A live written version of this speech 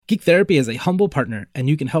Geek Therapy is a Humble partner, and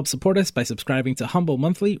you can help support us by subscribing to Humble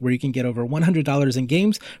Monthly, where you can get over $100 in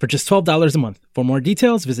games for just $12 a month. For more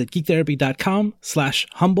details, visit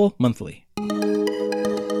geektherapy.com/Humble Monthly.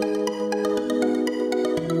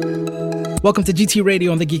 Welcome to GT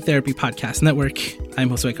Radio on the Geek Therapy Podcast Network. I'm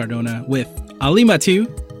Josue Cardona with Ali Matu.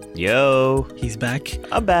 Yo. He's back.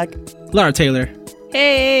 I'm back. Lara Taylor.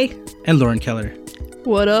 Hey. And Lauren Keller.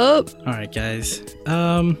 What up? All right, guys.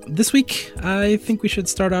 This week, I think we should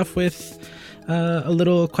start off with a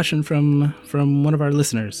little question from one of our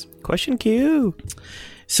listeners. Question Q.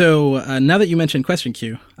 So now that you mentioned question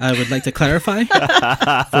Q, I would like to clarify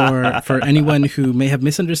for anyone who may have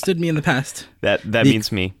misunderstood me in the past. That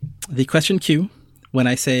means me. The question Q, when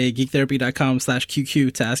I say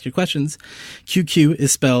geektherapy.com/QQ to ask your questions, QQ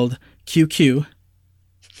is spelled QQ,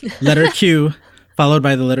 letter Q, followed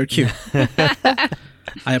by the letter Q.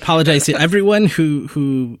 I apologize to everyone who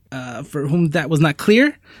for whom that was not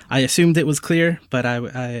clear. I assumed it was clear, but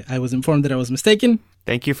I was informed that I was mistaken.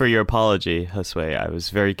 Thank you for your apology, Josue. I was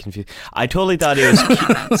very confused. I totally thought it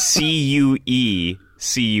was C-U-E,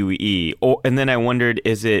 and then I wondered,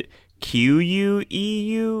 is it Q-U-E-U-E?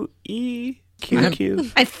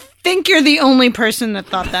 Q-Q? I think you're the only person that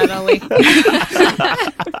thought that, Ali.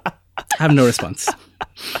 I have no response.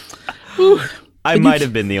 I might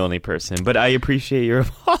have been the only person, but I appreciate your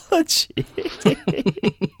apology.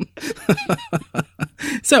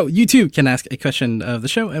 So you too can ask a question of the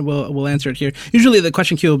show, and we'll answer it here. Usually the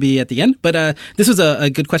question queue will be at the end, but this was a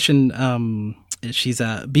good question. She's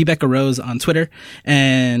Becca Rose on Twitter,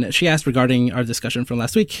 and she asked regarding our discussion from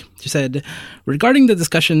last week. She said, regarding the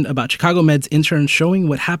discussion about Chicago Med's interns showing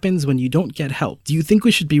what happens when you don't get help, do you think we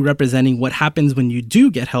should be representing what happens when you do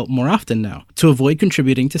get help more often now to avoid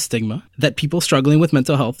contributing to stigma that people struggling with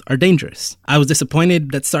mental health are dangerous? I was disappointed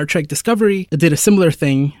that Star Trek Discovery did a similar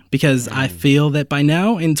thing because I feel that by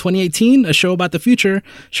now, in 2018, a show about the future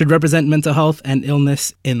should represent mental health and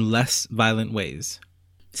illness in less violent ways.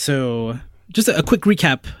 So just a quick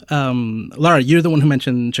recap. Lara, you're the one who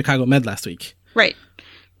mentioned Chicago Med last week. Right.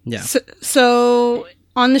 Yeah. So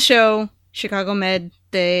on the show, Chicago Med,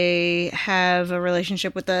 they have a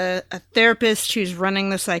relationship with a therapist who's running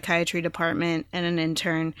the psychiatry department and an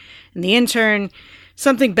intern. And the intern,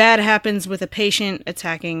 something bad happens with a patient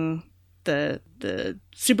attacking the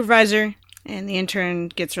supervisor, and the intern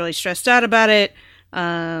gets really stressed out about it,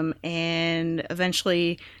 and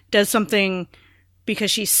eventually does something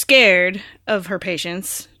because she's scared of her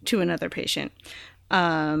patients to another patient.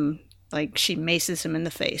 Like she maces him in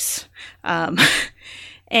the face. And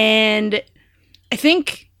I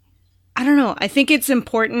think it's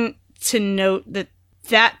important to note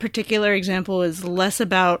that particular example is less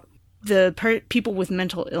about the people with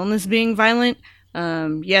mental illness being violent.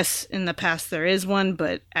 Yes, in the past there is one,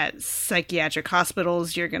 but at psychiatric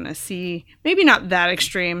hospitals, you're going to see maybe not that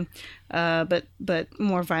extreme, but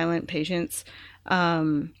more violent patients.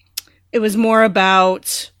 It was more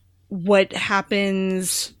about what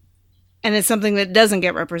happens, and it's something that doesn't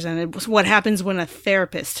get represented, what happens when a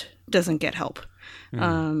therapist doesn't get help.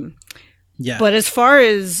 Yeah. But as far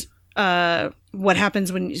as what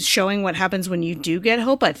happens when you do get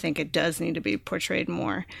help, I think it does need to be portrayed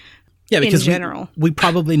more. Yeah, because in general, we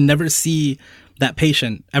probably never see that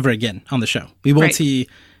patient ever again on the show. We won't see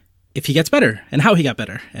if he gets better and how he got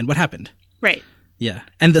better and what happened. Right. Yeah.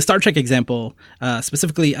 And the Star Trek example,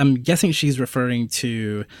 specifically, I'm guessing she's referring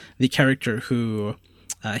to the character who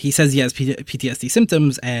he says he has PTSD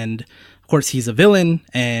symptoms, and of course he's a villain.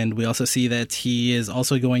 And we also see that he is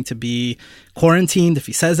also going to be quarantined if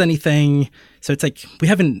he says anything. So it's like we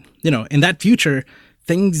haven't, in that future,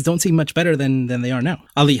 things don't seem much better than they are now.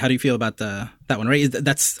 Ali, how do you feel about that one? Right?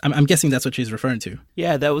 I'm guessing that's what she's referring to.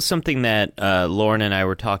 Yeah, that was something that Lauren and I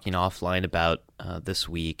were talking offline about this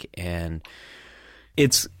week, and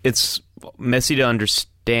it's messy to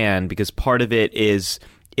understand because part of it is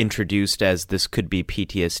introduced as this could be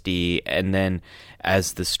PTSD, and then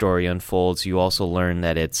as the story unfolds, you also learn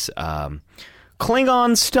that it's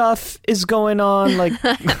Klingon stuff is going on. Like,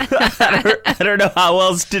 I don't know how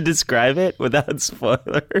else to describe it without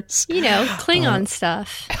spoilers. Klingon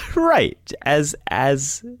stuff. Right, as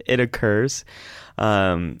it occurs.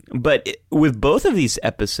 But with both of these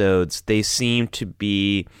episodes, they seem to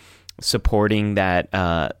be supporting that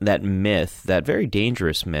myth, that very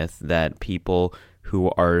dangerous myth, that people who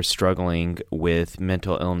are struggling with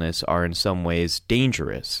mental illness are in some ways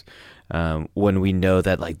dangerous. when we know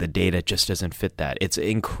that like the data just doesn't fit that. It's an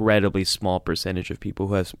incredibly small percentage of people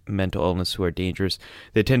who have mental illness who are dangerous.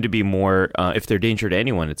 They tend to be more, if they're danger to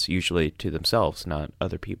anyone, it's usually to themselves, not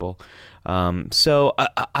other people. So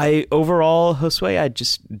I overall, Josue, I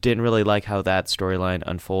just didn't really like how that storyline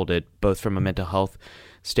unfolded, both from a mental health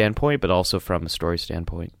standpoint, but also from a story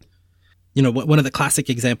standpoint. You know, one of the classic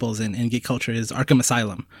examples in geek culture is Arkham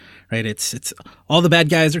Asylum, right? It's all the bad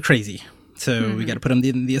guys are crazy, so we got to put them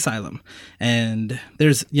in the asylum. And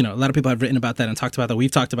there's, you know, a lot of people have written about that and talked about that.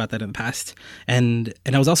 We've talked about that in the past. And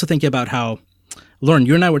I was also thinking about how, Lauren,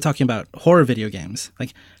 you and I were talking about horror video games.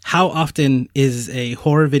 Like, how often is a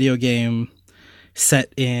horror video game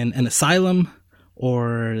set in an asylum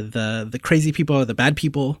or the crazy people or the bad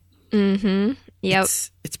people? Mm-hmm. Yep.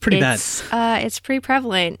 It's pretty bad. It's pretty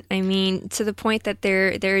prevalent. I mean, to the point that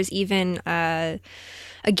there's even a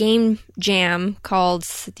game jam called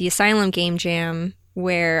the Asylum Game Jam,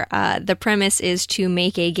 where the premise is to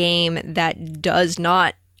make a game that does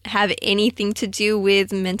not have anything to do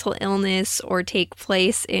with mental illness or take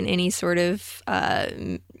place in any sort of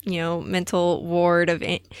mental ward of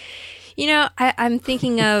it. You know, I'm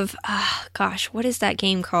thinking of what is that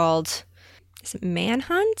game called? Is it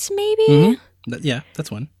Manhunt, maybe? Mm-hmm. Yeah,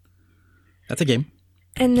 that's one. That's a game.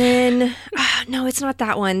 And then, no, it's not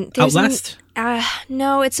that one. There's Outlast?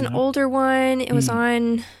 No, it's an older one. It was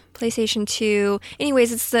on PlayStation 2.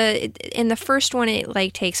 Anyways, in the first one, it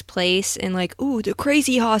like takes place in like, the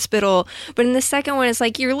crazy hospital. But in the second one, it's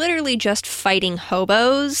like you're literally just fighting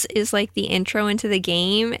hobos is like the intro into the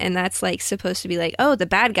game. And that's like supposed to be like, the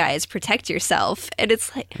bad guys, protect yourself. And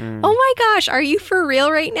it's like, oh my gosh, are you for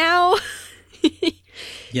real right now?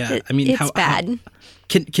 Yeah, I mean, it's bad.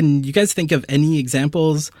 Can you guys think of any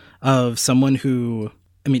examples of someone who,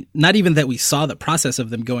 I mean, not even that we saw the process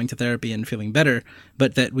of them going to therapy and feeling better,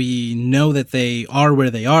 but that we know that they are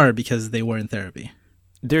where they are because they were in therapy?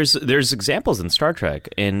 There's examples in Star Trek.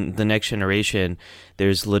 In The Next Generation,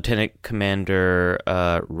 there's Lieutenant Commander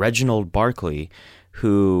Reginald Barclay,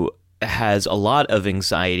 who has a lot of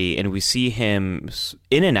anxiety, and we see him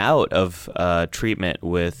in and out of treatment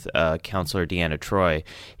with counselor Deanna Troi.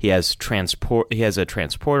 He has a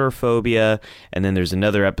transporter phobia, and then there's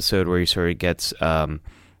another episode where he sort of gets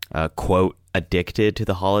quote addicted to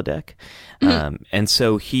the holodeck. And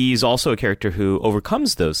so he's also a character who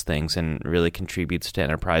overcomes those things and really contributes to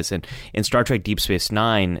Enterprise. And in Star Trek Deep Space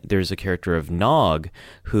Nine, there's a character of Nog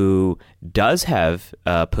who does have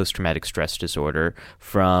post-traumatic stress disorder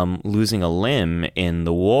from losing a limb in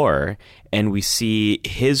the war. And we see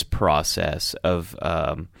his process of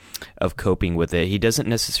coping with it. He doesn't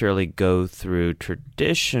necessarily go through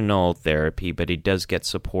traditional therapy, but he does get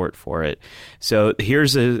support for it. So here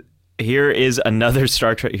is another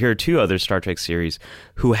Star Trek. Here are two other Star Trek series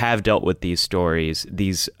who have dealt with these stories,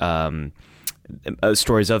 these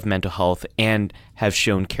stories of mental health, and have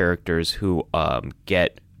shown characters who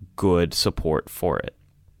get good support for it.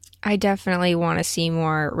 I definitely want to see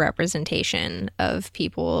more representation of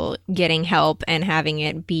people getting help and having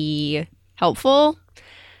it be helpful,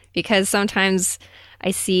 because sometimes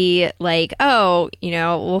I see like,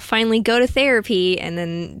 we'll finally go to therapy, and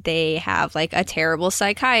then they have like a terrible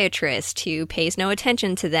psychiatrist who pays no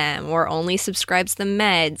attention to them or only subscribes the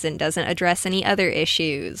meds and doesn't address any other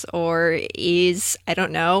issues, or is,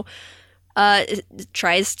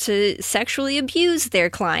 tries to sexually abuse their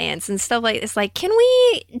clients and stuff like this. Like, can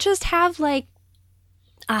we just have like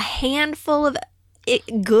a handful of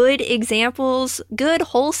good examples, good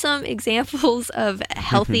wholesome examples of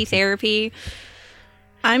healthy therapy?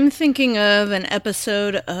 I'm thinking of an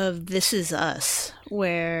episode of This Is Us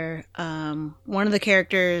where one of the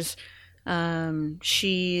characters,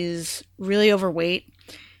 she's really overweight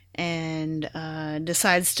and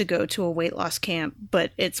decides to go to a weight loss camp,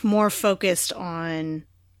 but it's more focused on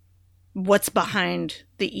what's behind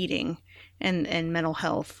the eating and mental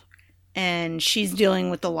health. And she's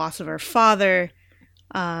dealing with the loss of her father,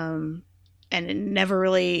 and it never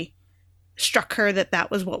really struck her that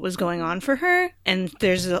was what was going on for her. And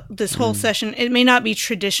there's this whole session. It may not be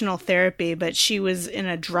traditional therapy, but she was in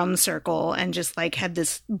a drum circle and just like had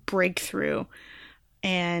this breakthrough.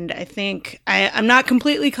 And I think I'm not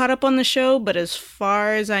completely caught up on the show, but as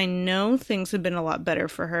far as I know, things have been a lot better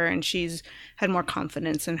for her, and she's had more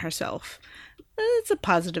confidence in herself. It's a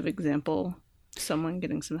positive example of someone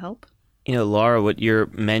getting some help. You know, Laura, what you're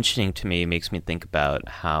mentioning to me makes me think about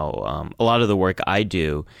how a lot of the work I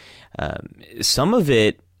do, some of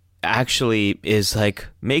it actually is like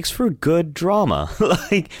makes for good drama.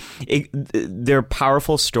 They're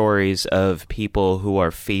powerful stories of people who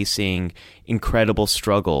are facing incredible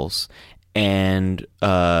struggles and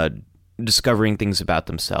discovering things about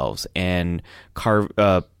themselves and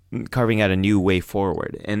carving out a new way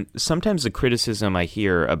forward. And sometimes the criticism I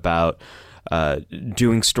hear about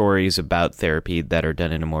doing stories about therapy that are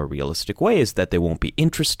done in a more realistic way is that they won't be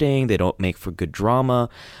interesting, they don't make for good drama.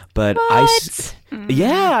 But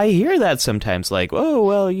I hear that sometimes, like, oh,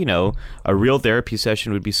 well, you know, a real therapy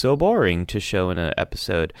session would be so boring to show in an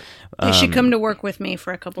episode. They should come to work with me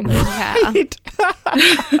for a couple days. Right?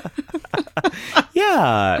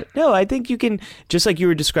 Yeah. No, I think you can, just like you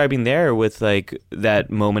were describing there with like that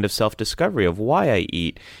moment of self-discovery of why I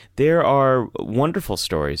eat, there are wonderful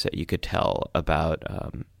stories that you could tell about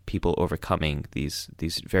people overcoming these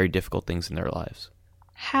very difficult things in their lives.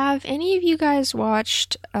 Have any of you guys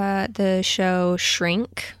watched the show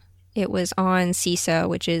Shrink? It was on CISO,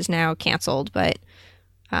 which is now canceled, but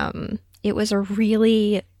it was a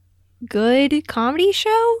really good comedy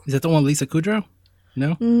show. Is that the one with Lisa Kudrow?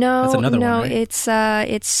 No? No, That's another no, one, right?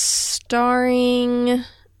 It's starring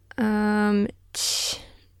Tim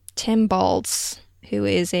Baltz, who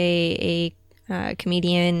is a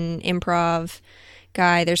comedian, improv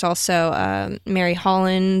guy. There's also Mary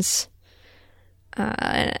Hollins,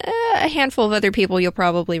 a handful of other people you'll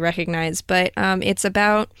probably recognize, but it's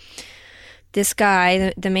about this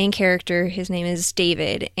guy, the main character. His name is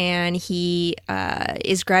David, and he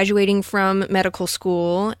is graduating from medical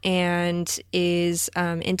school and is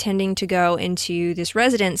intending to go into this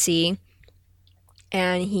residency,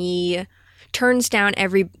 and he turns down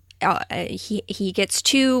he gets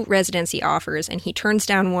 2 residency offers, and he turns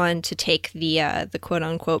down one to take the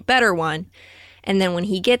quote-unquote better one. And then when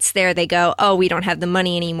he gets there, they go, oh, we don't have the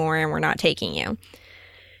money anymore and we're not taking you.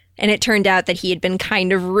 And it turned out that he had been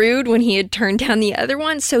kind of rude when he had turned down the other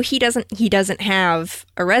one, so he doesn't have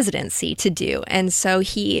a residency to do. And so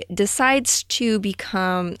he decides to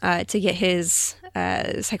become to get his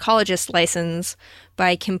psychologist license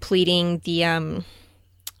by completing the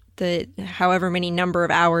however many number of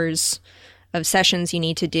hours of sessions you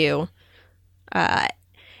need to do.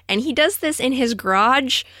 And he does this in his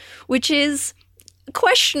garage, which is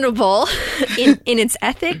questionable in its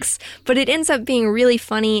ethics, but it ends up being really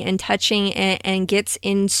funny and touching, and gets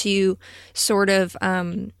into sort of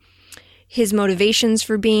his motivations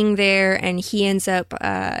for being there. And he ends up,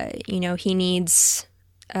 he needs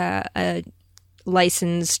a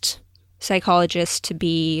licensed psychologist to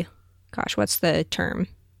be, gosh, what's the term?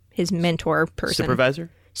 His mentor person.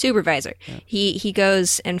 Supervisor. Yeah. He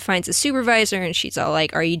goes and finds a supervisor, and she's all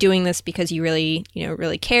like, are you doing this because you really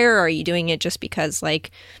care? Or are you doing it just because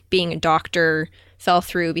like being a doctor fell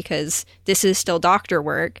through, because this is still doctor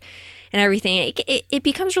work and everything? It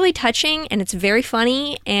becomes really touching, and it's very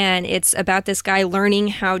funny, and it's about this guy learning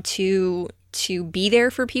how to be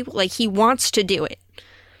there for people. Like, he wants to do it,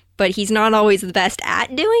 but he's not always the best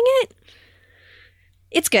at doing it.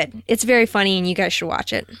 It's good. It's very funny, and you guys should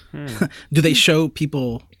watch it. Do they show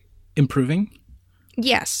people improving?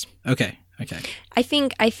 Yes. Okay. I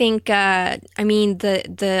think. I mean,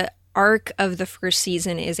 the arc of the first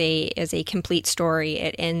season is a complete story.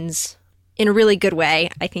 It ends in a really good way.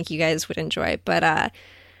 I think you guys would enjoy it, but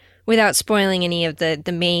without spoiling any of the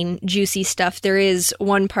main juicy stuff, there is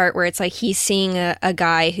one part where it's like he's seeing a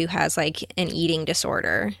guy who has like an eating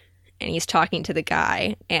disorder. And he's talking to the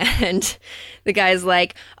guy, and the guy's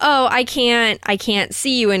like, oh, I can't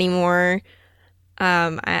see you anymore.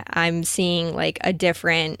 I'm seeing like a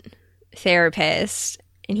different therapist.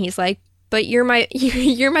 And he's like, but you're my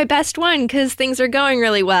best one, because things are going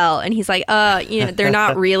really well. And he's like, they're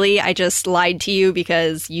not really. I just lied to you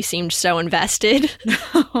because you seemed so invested.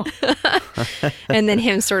 And then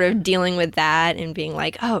him sort of dealing with that and being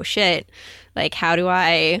like, oh shit, like, how do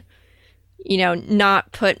I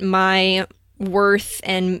not put my worth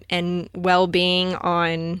and well-being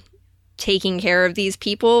on taking care of these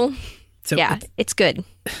people. So yeah, it's good.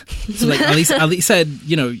 So like Ali said,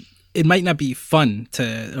 it might not be fun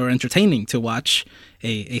or entertaining to watch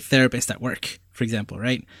a therapist at work, for example,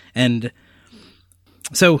 right? And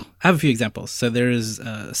so I have a few examples. So there's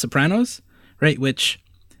Sopranos, right, which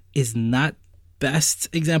is not best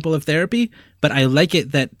example of therapy, but I like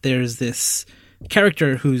it that there's this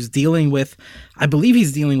character who's I believe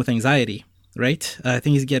he's dealing with anxiety, right? I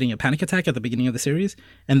think he's getting a panic attack at the beginning of the series,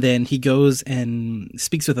 and then he goes and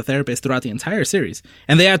speaks with a therapist throughout the entire series,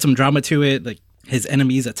 and they add some drama to it, like his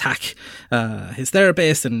enemies attack his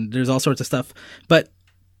therapist, and there's all sorts of stuff, but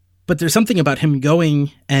there's something about him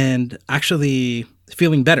going and actually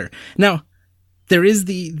feeling better. Now, there is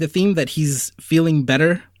the theme that he's feeling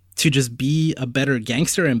better to just be a better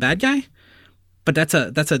gangster and bad guy, but that's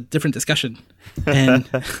a different discussion. And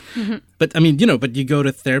but I mean, but you go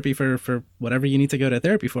to therapy for whatever you need to go to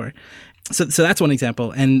therapy for. So that's one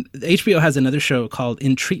example. And HBO has another show called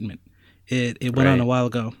In Treatment. It went on a while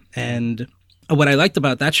ago, and what I liked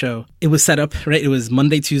about that show, it was set up right. It was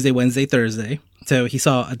Monday, Tuesday, Wednesday, Thursday. So he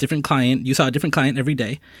saw a different client. You saw a different client every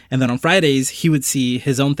day, and then on Fridays he would see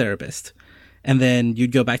his own therapist, and then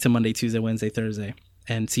you'd go back to Monday, Tuesday, Wednesday, Thursday,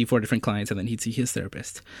 and see 4 different clients, and then he'd see his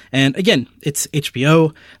therapist. And again, it's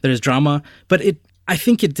HBO. There's drama, but I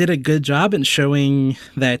think it did a good job in showing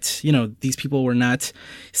that, these people were not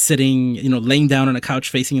sitting, laying down on a couch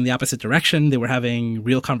facing in the opposite direction. They were having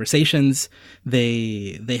real conversations.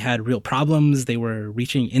 They had real problems. They were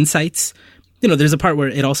reaching insights. There's a part where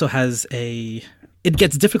it also has it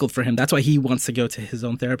gets difficult for him. That's why he wants to go to his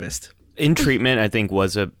own therapist. In Treatment, I think,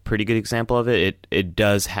 was a pretty good example of it. It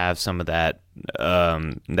does have some of that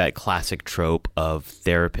classic trope of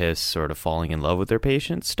therapists sort of falling in love with their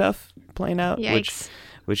patients stuff playing out,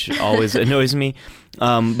 which always annoys me.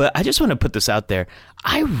 But I just want to put this out there.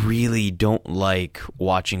 I really don't like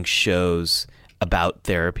watching shows about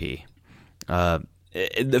therapy.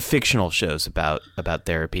 The fictional shows about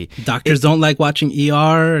therapy. Doctors don't like watching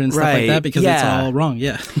ER and stuff like that because it's all wrong.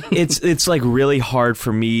 Yeah. It's like really hard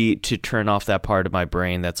for me to turn off that part of my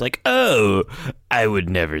brain that's like, oh, I would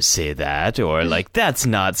never say that, or like that's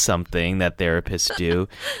not something that therapists do.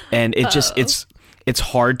 And it's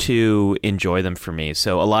hard to enjoy them for me.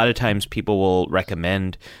 So a lot of times people will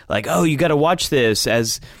recommend like, oh, you got to watch this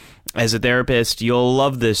as a therapist, you'll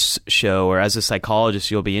love this show, or as a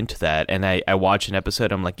psychologist, you'll be into that. And I watch an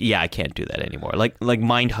episode, I'm like, yeah, I can't do that anymore. Like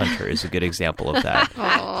Mindhunter is a good example of that.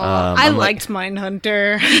 I liked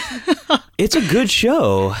Mindhunter. It's a good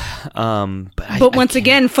show, but once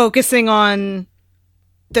again, focusing on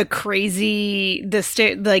the crazy, this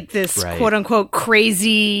quote unquote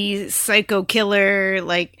crazy psycho killer,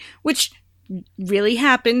 which really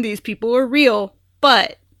happened. These people were real,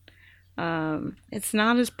 but it's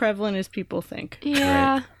not as prevalent as people think.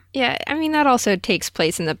 Yeah. Right. Yeah. I mean, that also takes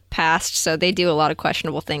place in the past, so they do a lot of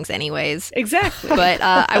questionable things anyways. Exactly. But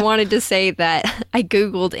I wanted to say that I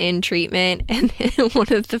Googled In Treatment, and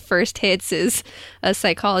one of the first hits is a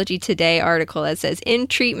Psychology Today article that says, In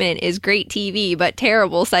Treatment is great TV, but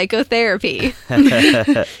terrible psychotherapy. And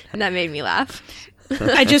that made me laugh.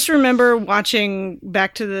 I just remember watching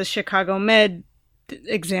back to the Chicago Med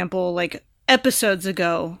example, episodes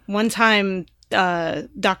ago. One time,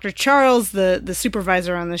 Dr. Charles, the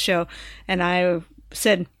supervisor on the show, and I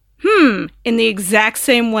said, in the exact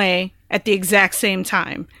same way at the exact same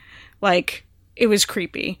time. It was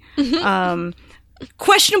creepy.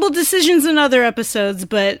 Questionable decisions in other episodes,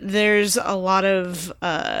 but there's a lot of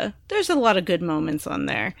good moments on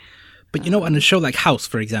there. But on a show like House,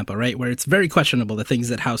 for example, right, where it's very questionable the things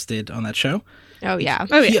that House did on that show. Oh, yeah.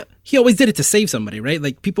 He always did it to save somebody,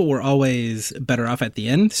 right? People were always better off at the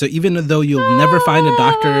end. So even though you'll never find a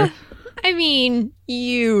doctor... I mean,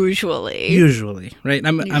 usually, right?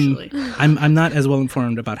 I'm not as well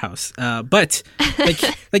informed about House, but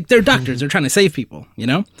they're doctors. They're trying to save people,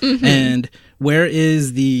 Mm-hmm. And where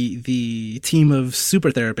is the team of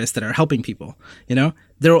super therapists that are helping people?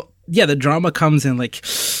 The drama comes in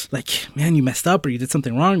man, you messed up, or you did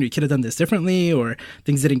something wrong, or you could have done this differently, or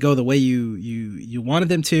things didn't go the way you wanted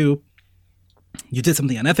them to. You did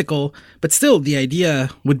something unethical, but still the idea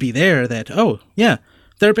would be there that, oh yeah,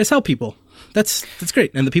 therapists help people. That's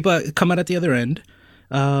great. And the people that come out at the other end,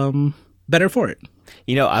 better for it.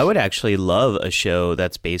 I would actually love a show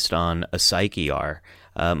that's based on a psych ER.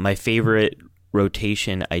 My favorite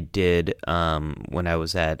rotation I did when I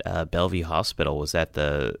was at Bellevue Hospital was at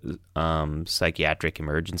the psychiatric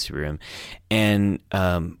emergency room. And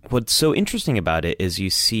what's so interesting about it is you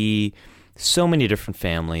see so many different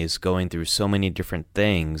families going through so many different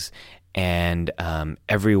things, and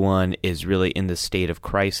everyone is really in this state of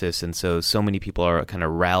crisis, and so many people are kind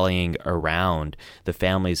of rallying around the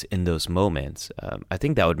families in those moments. I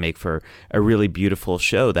think that would make for a really beautiful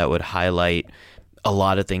show that would highlight a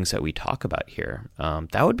lot of things that we talk about here.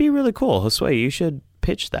 That would be really cool. Josue, you should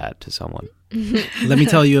pitch that to someone. Let me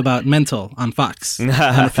tell you about Mental on Fox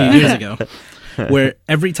a few years ago, where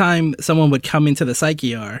every time someone would come into the psych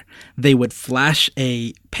ER, they would flash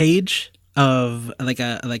a page of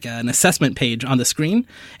an assessment page on the screen,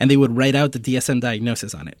 and they would write out the DSM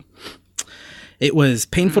diagnosis on it. It was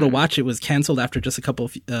painful to watch. It was canceled after just a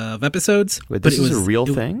couple of episodes. Wait, this is a real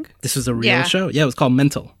thing? This was a real show. Yeah, it was called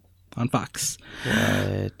Mental on Fox.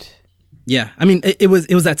 What? Yeah, I mean, it was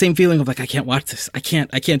that same feeling of I can't watch this. I can't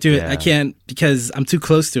do it. Yeah. I can't because I'm too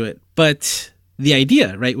close to it. But the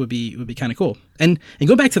idea, right, would be kind of cool. And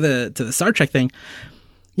go back to the Star Trek thing.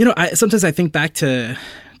 Sometimes I think back to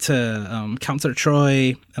Counselor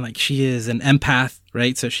Troy, and like she is an empath,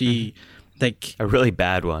 right? So she like a really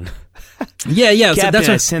bad one. Yeah. Captain, So that's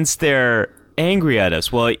what, since they're angry at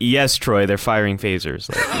us. Well, yes, Troy, they're firing phasers.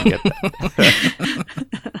 Like, you get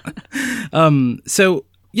that. So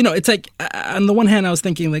it's like on the one hand, I was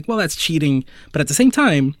thinking like, well, that's cheating, but at the same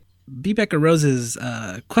time, B. Becker Rose's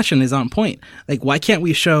question is on point. Like, why can't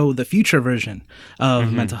we show the future version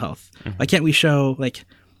of mental health? Why can't we show like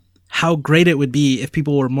how great it would be if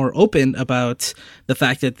people were more open about the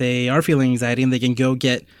fact that they are feeling anxiety and they can go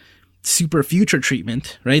get super future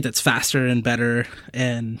treatment, right? That's faster and better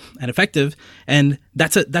and effective. And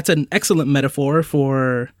that's an excellent metaphor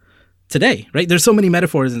for today, right? There's so many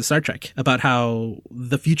metaphors in Star Trek about how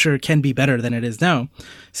the future can be better than it is now.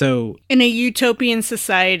 So in a utopian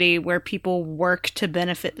society where people work to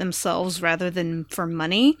benefit themselves rather than for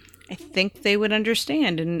money, I think they would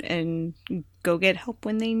understand and go get help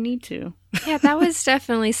when they need to. Yeah, that was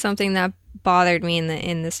definitely something that bothered me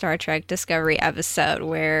in the Star Trek Discovery episode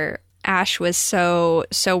where Ash was so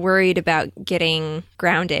worried about getting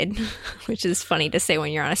grounded, which is funny to say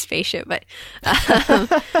when you're on a spaceship, but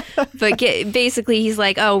basically he's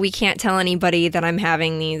like, oh, we can't tell anybody that I'm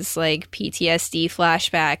having these like PTSD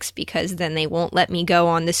flashbacks because then they won't let me go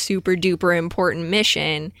on the super duper important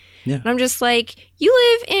mission. Yeah. And I'm just like, you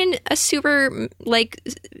live in a super like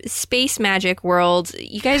space magic world.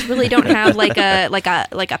 You guys really don't have like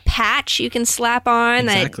a patch you can slap on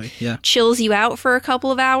that chills you out for a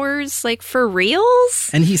couple of hours, like for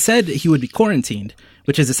reals? And he said he would be quarantined,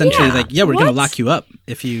 which is essentially we're going to lock you up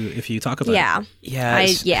if you talk about it.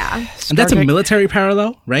 Yeah. And that's a military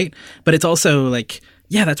parallel, right? But it's also like,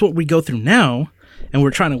 that's what we go through now. And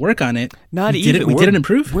we're trying to work on it. We didn't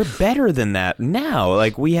improve. We're better than that now.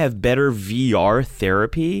 Like, we have better VR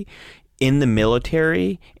therapy in the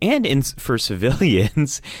military and for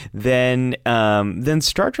civilians than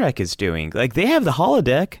Star Trek is doing. Like, they have the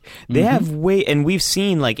holodeck. They have and we've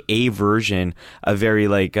seen like a version, a very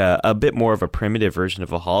like a bit more of a primitive version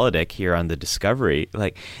of a holodeck here on the Discovery.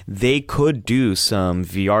 Like, they could do some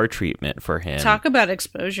VR treatment for him. Talk about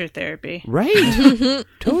exposure therapy. Right.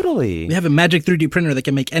 Totally. We have a magic 3D printer that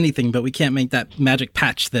can make anything, but we can't make that magic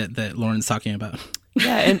patch that Lauren's talking about.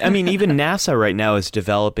 Yeah, and I mean, even NASA right now is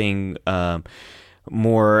developing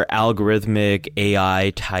more algorithmic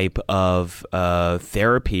AI type of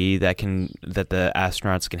therapy that the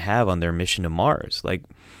astronauts can have on their mission to Mars. Like,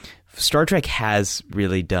 Star Trek has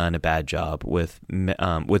really done a bad job with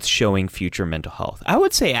showing future mental health. I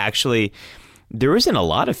would say actually there isn't a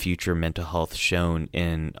lot of future mental health shown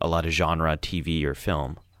in a lot of genre TV or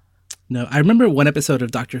film. No, I remember one episode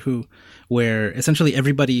of Doctor Who where essentially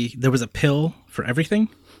there was a pill for everything,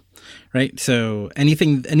 right? So any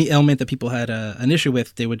ailment that people had an issue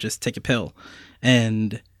with, they would just take a pill.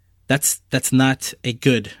 And that's not a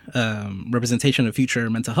good representation of future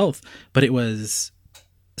mental health, but it was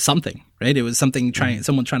something, right? It was something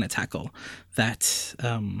someone trying to tackle that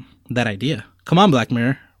idea. Come on, Black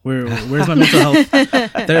Mirror. Where's my mental health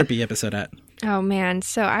therapy episode at? Oh man,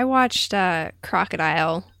 so I watched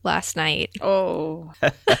Crocodile last night. Oh.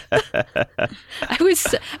 I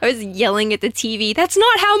was yelling at the TV. That's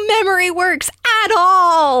not how memory works at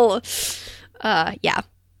all. Yeah.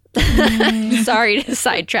 Sorry to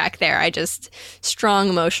sidetrack there. I just strong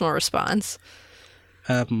emotional response.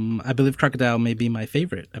 I believe Crocodile may be my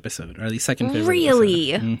favorite episode, or at least second favorite.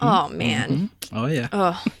 Really? Episode. Oh man. Oh yeah.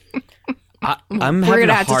 Oh. I'm having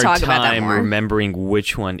a hard time remembering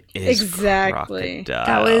which one is exactly. Crocodile.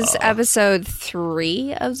 That was episode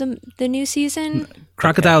 3 of the new season.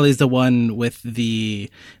 Crocodile is the one with the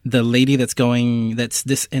lady the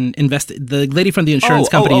lady from the insurance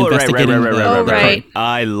company investigating. Right.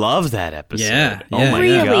 I love that episode. Yeah. Oh my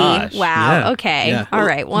really? gosh. Wow. Yeah. Okay. Yeah. All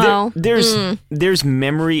right. Well, there's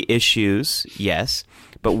memory issues, yes,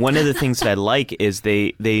 but one of the things that I like is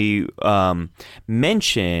they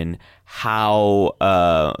mention how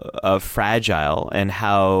fragile and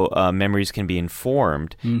how memories can be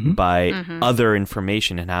informed by other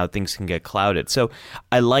information and how things can get clouded. So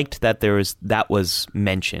I liked that that was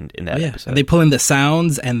mentioned in that episode. And they pull in the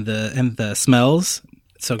sounds and the smells.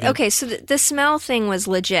 So good. Okay, so the smell thing was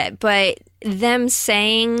legit, but them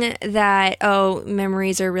saying that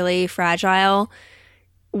memories are really fragile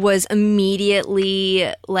was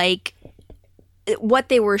immediately like what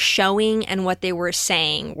they were showing and what they were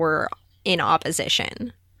saying were in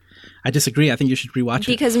opposition. I disagree. I think you should rewatch it.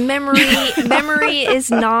 Because memory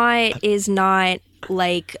is not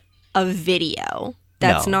like a video.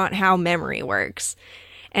 That's not how memory works.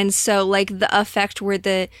 And so like the effect where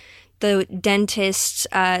the dentist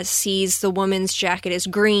sees the woman's jacket is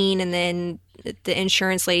green and then the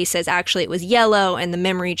insurance lady says actually it was yellow and the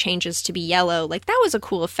memory changes to be yellow. Like, that was a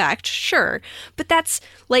cool effect, sure. But that's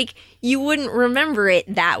like, you wouldn't remember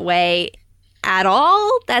it that way at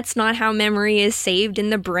all. That's not how memory is saved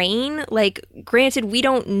in the brain. Like, granted, we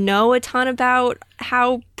don't know a ton about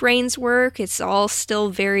how brains work. It's all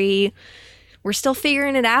still we're still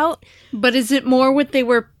figuring it out. But is it more what they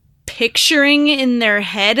were picturing in their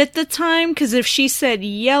head at the time? Because if she said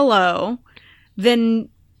yellow, then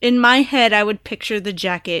in my head I would picture the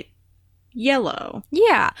jacket yellow.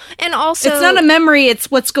 Yeah. And also, it's not a memory,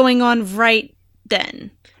 it's what's going on right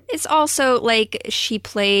then. It's also like she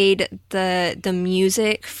played the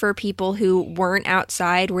music for people who weren't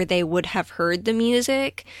outside where they would have heard the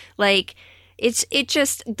music. Like, it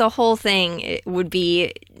just, the whole thing, it would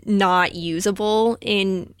be not usable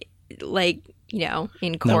in, like, you know,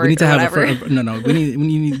 in court. No, we need to or have whatever. we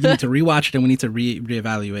need to rewatch it, and we need to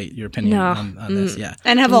reevaluate your opinion on this. Yeah,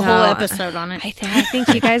 And have a No, whole episode on it. I think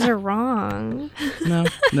you guys are wrong. no.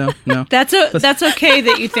 That's okay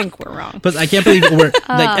that you think we're wrong. But I can't believe we're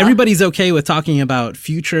like, everybody's okay with talking about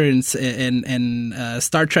future and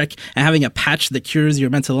Star Trek and having a patch that cures your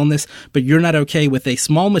mental illness, but you're not okay with a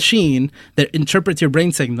small machine that interprets your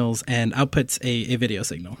brain signals and outputs a video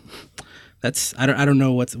signal. That's I don't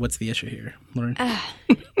know what's the issue here, Lauren.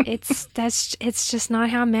 It's just not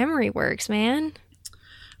how memory works, man.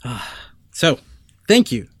 So,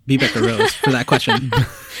 thank you, B. Becker Rose, for that question.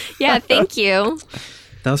 Yeah, thank you.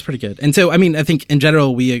 That was pretty good. And so, I mean, I think in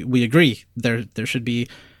general we agree there should be.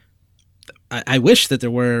 I wish that there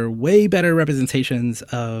were way better representations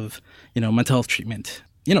of, you know, mental health treatment,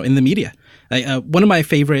 you know, in the media. One of my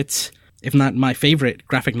favorites, if not my favorite,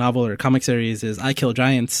 graphic novel or comic series is I Kill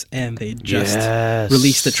Giants, and they just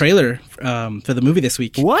released a trailer for the movie this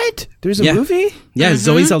week. What? There's a movie? Yeah,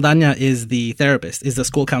 Zoe Saldana is the therapist, is the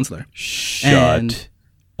school counselor. Shut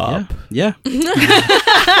up. Yeah.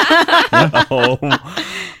 Oh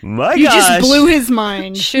my You gosh. just blew his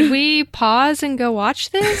mind. Should we pause and go watch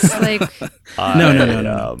this? Like,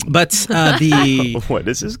 No. But When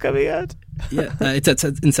is this coming out? it's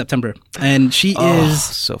in September, and she is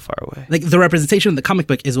so far away. like the representation of the comic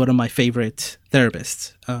book is one of my favorite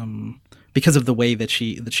therapists. Because of the way that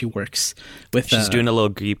she works with. She's doing a little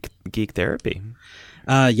geek therapy.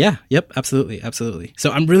 Absolutely.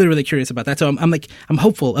 So I'm really curious about that. So I'm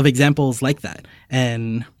hopeful of examples like that,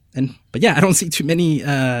 but yeah, I don't see too many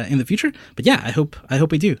in the future. But yeah, I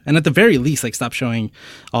hope we do, and at the very least, like, stop showing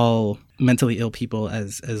all mentally ill people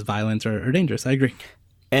as violent or dangerous. I agree.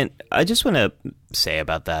 And I just want to say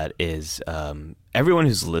about that is everyone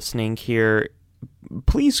who's listening here,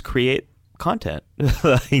 please create content.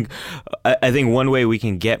 Like, I think one way we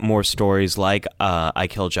can get more stories like I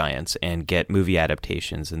Kill Giants and get movie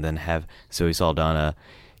adaptations and then have Zoe Saldana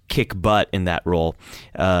kick butt in that role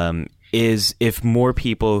is if more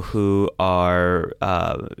people who are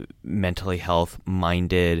mentally health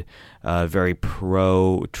minded, very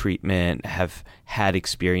pro treatment, have had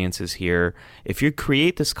experiences here. If you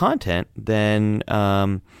create this content, then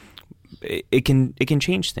it can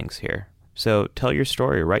change things here. So tell your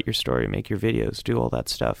story, write your story, make your videos, do all that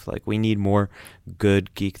stuff. Like, we need more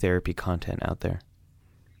good geek therapy content out there.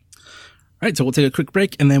 All right, so we'll take a quick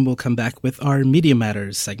break, and then we'll come back with our Media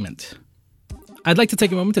Matters segment. I'd like to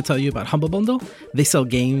take a moment to tell you about Humble Bundle. They sell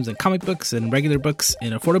games and comic books and regular books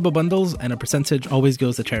in affordable bundles, and a percentage always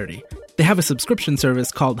goes to charity. They have a subscription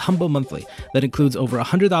service called Humble Monthly that includes over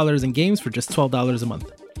 $100 in games for just $12 a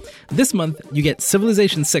month. This month, you get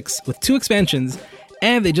Civilization 6 with 2 expansions,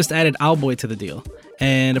 and they just added Owlboy to the deal.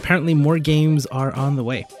 And apparently more games are on the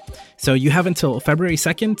way. So you have until February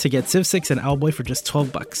 2nd to get Civ 6 and Owlboy for just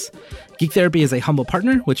 $12. Geek Therapy is a Humble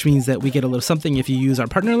partner, which means that we get a little something if you use our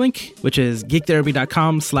partner link, which is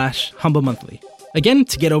geektherapy.com/humblemonthly. Again,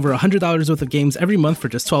 to get over $100 worth of games every month for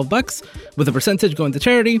just $12, with a percentage going to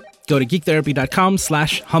charity, go to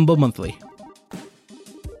geektherapy.com/humblemonthly.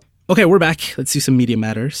 Okay, we're back. Let's do some Media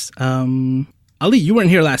Matters. Ali, you weren't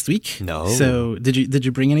here last week. No. So did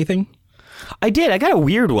you bring anything? I did. I got a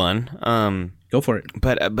weird one. Go for it.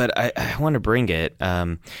 But I want to bring it.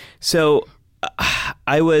 So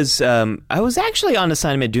I was actually on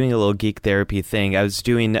assignment doing a little geek therapy thing. I was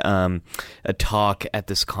doing a talk at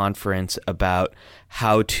this conference about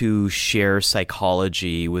how to share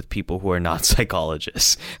psychology with people who are not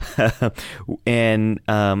psychologists. And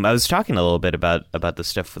I was talking a little bit about the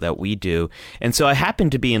stuff that we do. And so I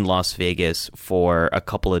happened to be in Las Vegas for a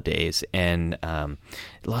couple of days. And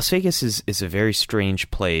Las Vegas is a very strange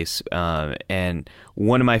place. And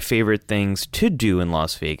one of my favorite things to do in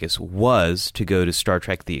Las Vegas was to go to Star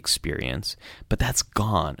Trek The Experience. But that's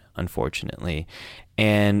gone, unfortunately.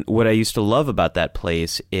 And what I used to love about that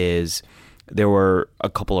place is There were a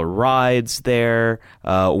couple of rides there.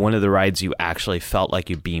 One of the rides you actually felt like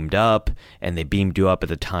you beamed up, and they beamed you up at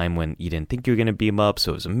the time when you didn't think you were going to beam up,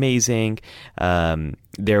 so it was amazing.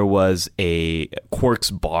 There was a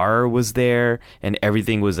Quark's bar was there, and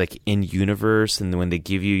everything was like in universe. And when they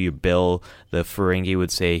give you your bill, the Ferengi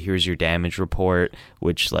would say, "Here's your damage report,"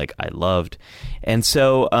 which like I loved. And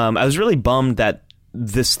so I was really bummed that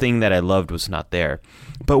this thing that I loved was not there.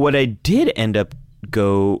 But what I did end up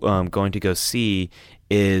going to go see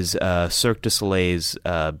is Cirque du Soleil's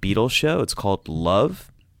Beatles show. It's called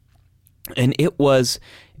Love, and it was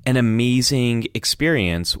an amazing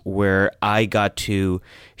experience where I got to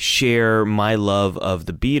share my love of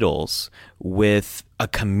the Beatles with a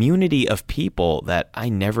community of people that I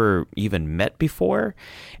never even met before.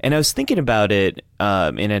 And I was thinking about it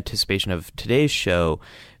in anticipation of today's show,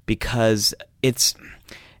 because it's,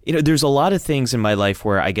 there's a lot of things in my life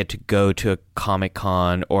where I get to go to a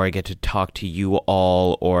Comic-Con, or I get to talk to you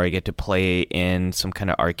all, or I get to play in some kind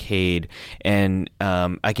of arcade, and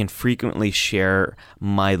I can frequently share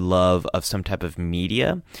my love of some type of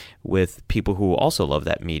media with people who also love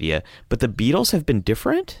that media. But the Beatles have been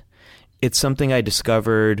different. It's something I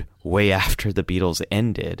discovered way after the Beatles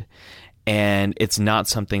ended. And it's not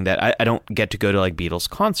something that I don't get to go to like Beatles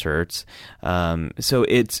concerts. So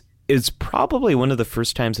it's probably one of the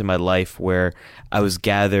first times in my life where I was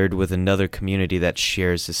gathered with another community that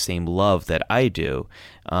shares the same love that I do.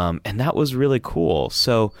 And that was really cool.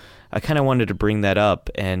 So I kind of wanted to bring that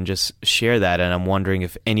up and just share that. And I'm wondering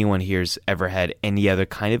if anyone here's ever had any other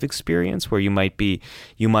kind of experience where you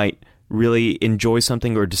might really enjoy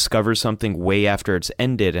something or discover something way after it's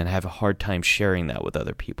ended and have a hard time sharing that with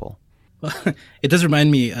other people. Well, it does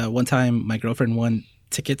remind me, one time my girlfriend won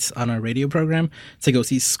tickets on our radio program to go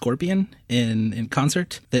see Scorpion in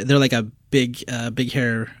concert. They're like a big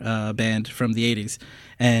hair band from the 80s.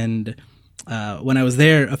 And when I was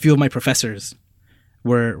there, a few of my professors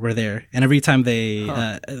were there. And every time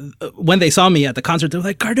when they saw me at the concert, they were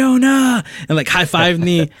like, "Cardona!" and like high-fived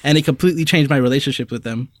me. And it completely changed my relationship with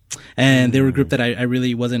them. And they were a group that I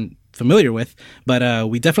really wasn't familiar with. But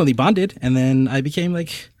we definitely bonded. And then I became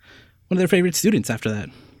like one of their favorite students after that.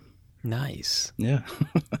 Nice. Yeah.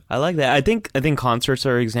 I like that. I think concerts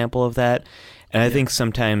are an example of that. And I think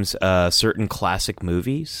sometimes certain classic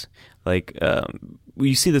movies, like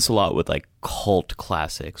you see this a lot with like cult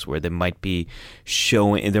classics, where there might be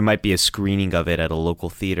a screening of it at a local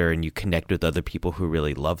theater, and you connect with other people who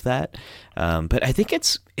really love that. But I think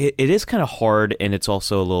it is kind of hard, and it's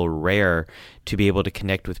also a little rare to be able to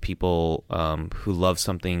connect with people who love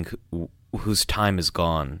something whose time is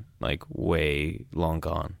gone, like way long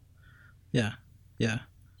gone. Yeah. I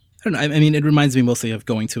don't know. I mean, it reminds me mostly of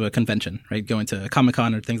going to a convention, right? Going to a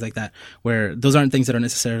Comic-Con or things like that, where those aren't things that are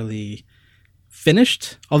necessarily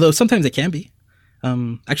finished, although sometimes it can be.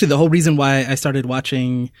 Actually, the whole reason why I started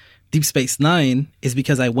watching Deep Space Nine is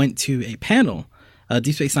because I went to a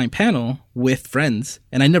Deep Space Nine panel with friends,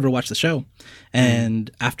 and I never watched the show. And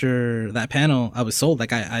after that panel, I was sold.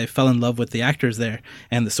 Like I fell in love with the actors there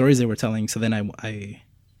and the stories they were telling. So then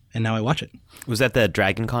and now I watch it. Was that the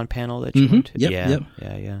Dragon Con panel that you went to? Yep.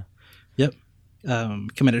 Yeah.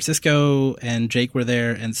 Commander Sisko and Jake were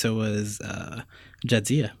there, and so was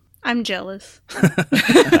Jadzia. I'm jealous.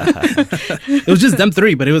 It was just them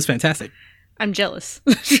three, but it was fantastic. I'm jealous.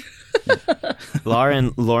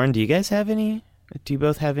 Lauren, do you guys have any? Do you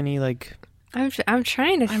both have any like? I'm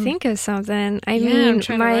trying to think of something. I'm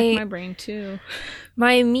trying to rack my brain too.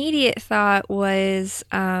 My immediate thought was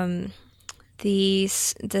the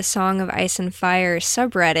Song of Ice and Fire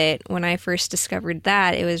subreddit. When I first discovered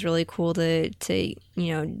that, it was really cool to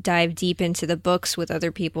dive deep into the books with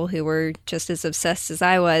other people who were just as obsessed as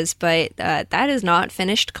I was. But that is not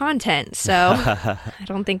finished content, so I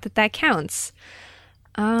don't think that counts.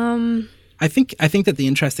 I think that the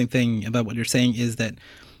interesting thing about what you're saying is that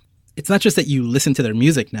it's not just that you listen to their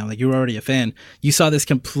music now, like you're already a fan. You saw this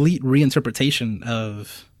complete reinterpretation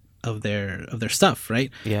of their stuff, right?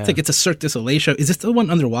 Yeah. It's like it's a Cirque du Soleil show. Is this the one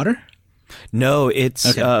underwater? No,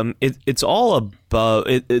 it's Okay. It's all above.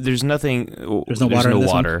 There's nothing. There's no water. No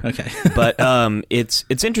water. Okay. But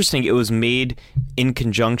it's interesting. It was made in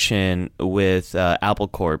conjunction with Apple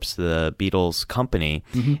Corps, the Beatles company,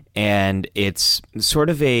 and it's sort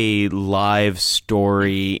of a live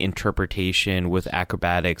story interpretation with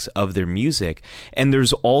acrobatics of their music. And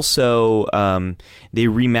there's also they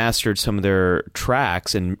remastered some of their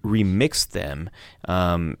tracks and remixed them.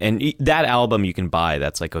 And that album you can buy.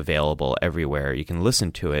 That's like available everywhere. You can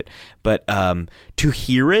listen to it. But to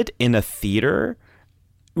hear it in a theater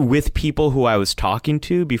with people who I was talking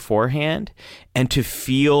to beforehand, and to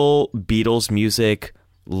feel Beatles music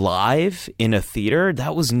live in a theater,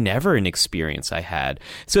 that was never an experience I had.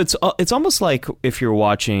 So it's almost like if you're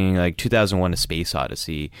watching like 2001: A Space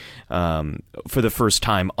Odyssey for the first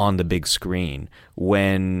time on the big screen,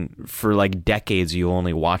 when for like decades you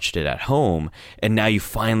only watched it at home, and now you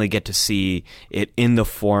finally get to see it in the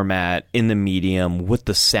format, in the medium, with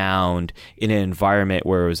the sound, in an environment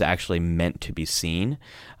where it was actually meant to be seen.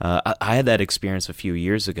 I had that experience a few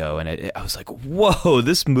years ago, and I was like, whoa,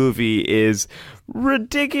 this movie is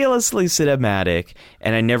ridiculously cinematic,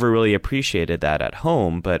 and I never really appreciated that at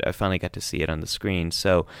home, but I finally got to see it on the screen.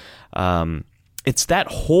 So it's that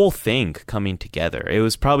whole thing coming together. It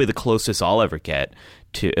was probably the closest I'll ever get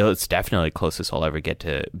to, it's definitely the closest I'll ever get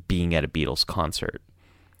to being at a Beatles concert.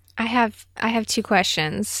 I have 2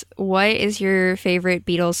 questions. What is your favorite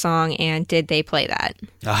Beatles song, and did they play that?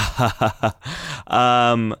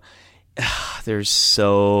 There's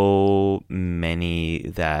so many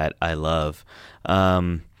that I love.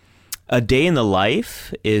 A Day in the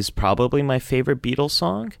Life is probably my favorite Beatles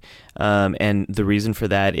song, and the reason for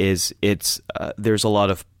that is there's a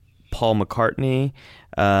lot of Paul McCartney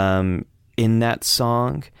in that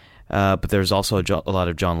song. But there's also a lot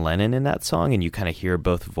of John Lennon in that song, and you kind of hear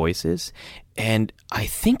both voices. And I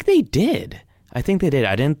think they did. I don't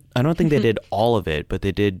think they did all of it, but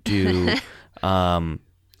they did do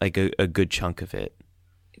like a good chunk of it.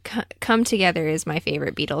 Come Together is my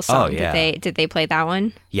favorite Beatles song. Oh, yeah. Did they play that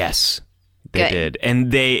one? Yes, they did,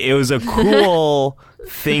 and it was a cool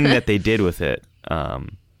thing that they did with it.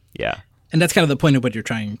 Yeah. And that's kind of the point of what you're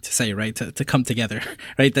trying to say, right? To come together,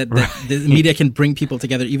 right? That the media can bring people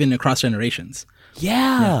together even across generations.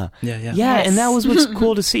 Yeah. Yes. And that was what's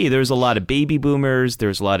cool to see. There's a lot of baby boomers.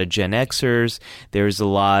 There's a lot of Gen Xers. There's a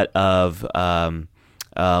lot of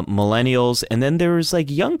millennials. And then there's like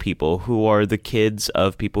young people who are the kids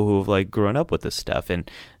of people who have like grown up with this stuff. And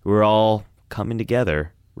we're all coming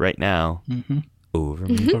together right now. Mm-hmm. Over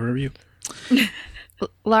you.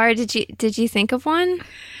 Laura, did you think of one?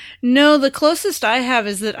 No, the closest I have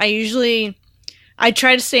is that I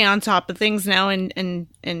try to stay on top of things now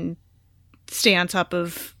and stay on top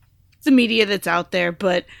of the media that's out there,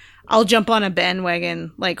 but I'll jump on a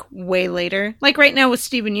bandwagon like way later. Like right now with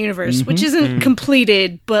Steven Universe, which isn't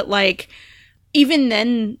completed, but like even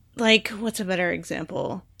then, like what's a better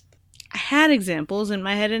example? I had examples in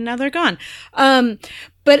my head and now they're gone.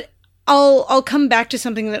 But I'll come back to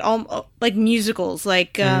something that all like musicals,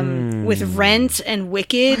 like with Rent and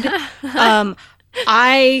Wicked.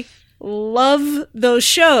 I love those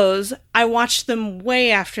shows. I watched them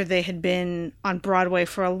way after they had been on Broadway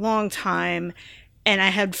for a long time, and I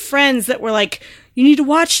had friends that were like, "You need to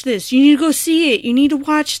watch this. You need to go see it. You need to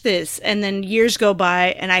watch this." And then years go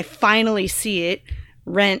by, and I finally see it.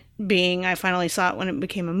 Rent being, I finally saw it when it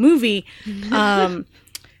became a movie.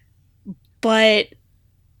 But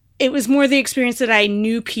it was more the experience that I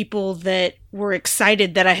knew people that were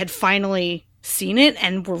excited that I had finally seen it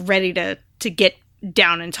and were ready to get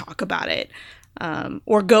down and talk about it,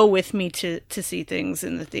 or go with me to see things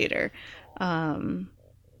in the theater.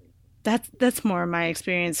 That's more my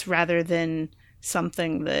experience rather than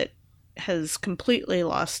something that has completely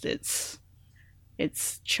lost its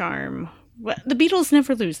charm. The Beatles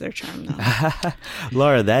never lose their charm, though.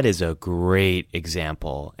 Laura, that is a great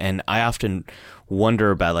example. And I often wonder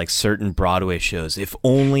about like certain Broadway shows. If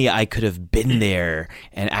only I could have been there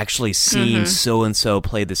and actually seen so-and-so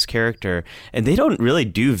play this character. And they don't really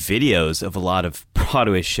do videos of a lot of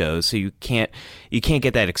Broadway shows, so you can't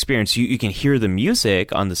get that experience. You can hear the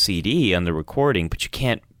music on the CD, on the recording, but you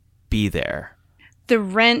can't be there. The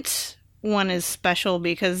Rent one is special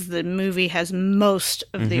because the movie has most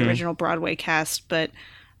of the original Broadway cast, but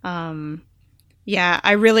yeah,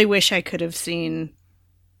 I really wish I could have seen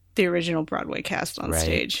the original Broadway cast on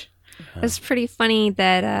stage. It's pretty funny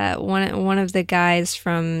that one of the guys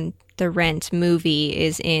from the Rent movie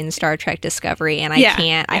is in Star Trek Discovery, and I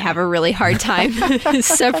can't. I have a really hard time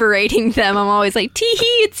separating them. I'm always like, "Tee-hee,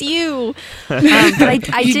 it's you." But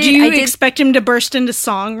I did expect him to burst into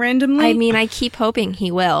song randomly? I mean, I keep hoping he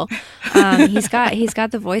will. He's got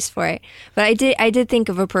the voice for it. But I did think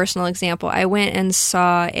of a personal example. I went and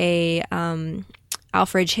saw a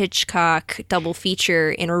Alfred Hitchcock double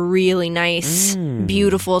feature in a really nice,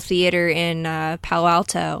 beautiful theater in Palo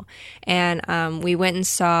Alto. And we went and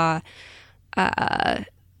saw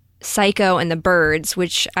Psycho and the Birds,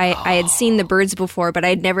 which I had seen the Birds before, but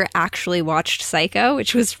I'd never actually watched Psycho,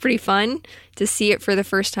 which was pretty fun to see it for the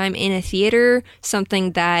first time in a theater.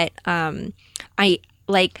 Something that I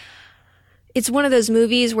like. It's one of those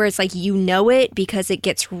movies where it's like, you know it because it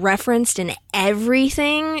gets referenced in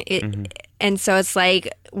everything. And so it's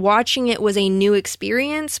like watching it was a new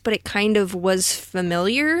experience, but it kind of was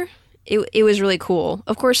familiar. It was really cool.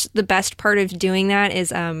 Of course, the best part of doing that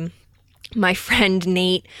is my friend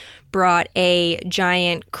Nate brought a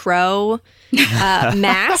giant crow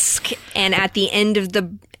mask, and at the end of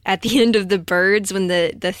the Birds, when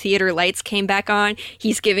the theater lights came back on,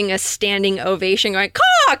 he's giving a standing ovation going,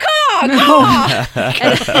 caw, caw, caw!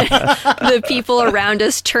 And the people around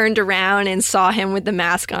us turned around and saw him with the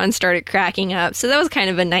mask on, started cracking up. So that was kind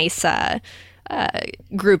of a nice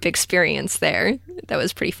group experience there. That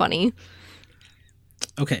was pretty funny.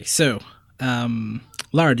 Okay, so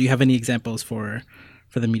Lara, do you have any examples for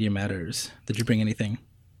the Media Matters? Did you bring anything?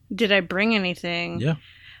 Did I bring anything? Yeah.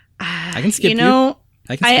 I can skip you. Know,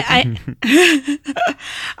 I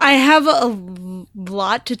I have a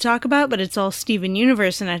lot to talk about, but it's all Steven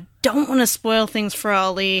Universe, and I don't want to spoil things for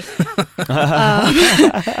Ali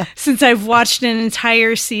since I've watched an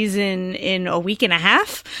entire season in a week and a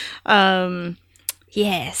half.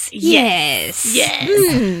 Yes.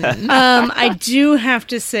 I do have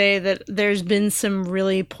to say that there's been some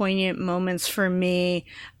really poignant moments for me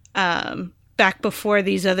back before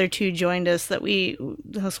these other two joined us that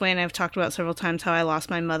Josue and I have talked about several times, how I lost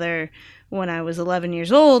my mother when I was 11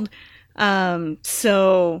 years old.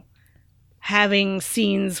 So having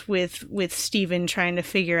scenes with Steven trying to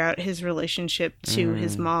figure out his relationship to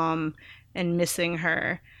his mom and missing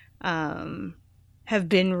her have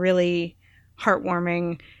been really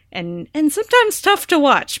heartwarming and sometimes tough to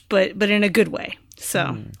watch, but in a good way.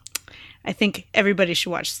 So I think everybody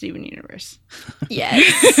should watch Steven Universe.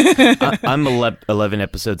 Yes. I'm 11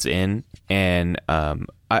 episodes in, and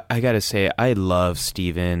I gotta say, I love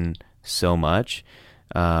Steven so much.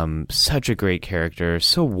 Such a great character,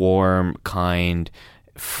 so warm, kind,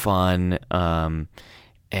 fun,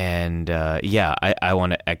 and I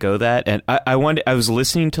want to echo that. And I was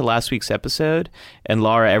listening to last week's episode, and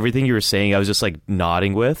Lara, everything you were saying, I was just like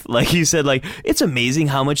nodding with. Like you said, like, it's amazing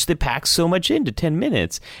how much they pack so much into 10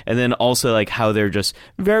 minutes. And then also like how they're just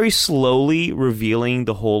very slowly revealing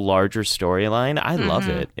the whole larger storyline. I love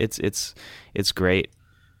it. It's great.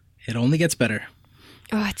 It only gets better.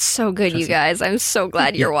 Oh, it's so good, you guys. I'm so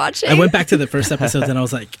glad you're watching. I went back to the first episodes and I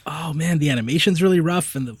was like, oh man, the animation's really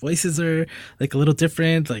rough and the voices are like a little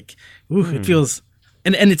different. Like, it feels,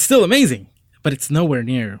 and it's still amazing, but it's nowhere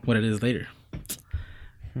near what it is later.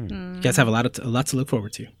 You guys have a lot to look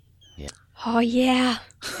forward to. Yeah. Oh, yeah.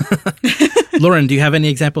 Lauren, do you have any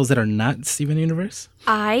examples that are not Steven Universe?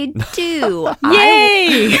 I do.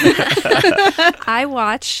 Yay! I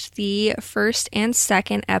watched the first and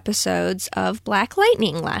second episodes of Black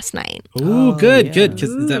Lightning last night. Ooh, good,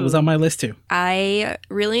 because that was on my list too. I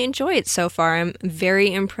really enjoy it so far. I'm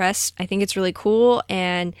very impressed. I think it's really cool,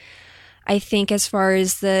 and I think as far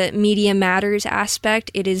as the Media Matters aspect,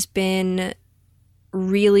 it has been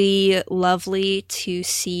really lovely to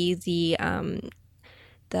see the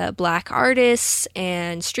Black artists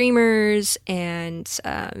and streamers and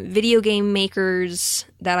video game makers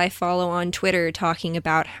that I follow on Twitter talking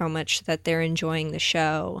about how much that they're enjoying the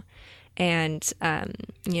show, and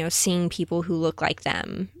seeing people who look like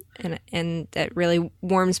them, and that really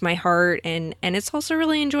warms my heart, and it's also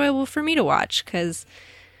really enjoyable for me to watch because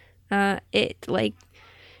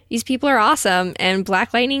these people are awesome, and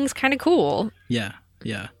Black Lightning's kind of cool. Yeah.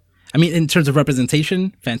 I mean, in terms of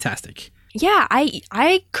representation, fantastic. Yeah,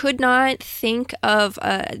 I could not think of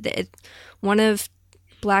one of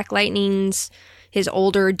Black Lightning's, his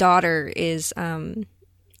older daughter is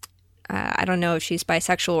I don't know if she's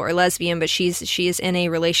bisexual or lesbian, but she is in a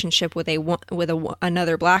relationship with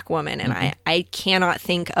another Black woman, and I cannot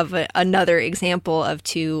think of another example of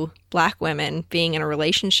two Black women being in a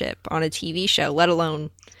relationship on a TV show, let alone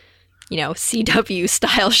CW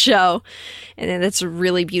style show, and it's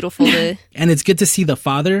really beautiful to. And it's good to see the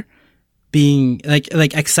father being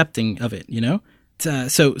like accepting of it,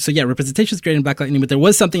 So yeah, representation is great in Black Lightning, but there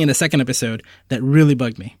was something in the second episode that really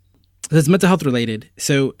bugged me. It's mental health related.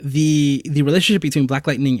 So the relationship between Black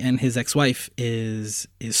Lightning and his ex-wife is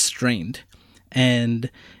strained,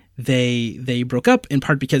 and they broke up in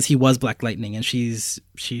part because he was Black Lightning, and she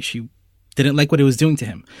didn't like what it was doing to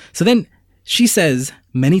him. So then she says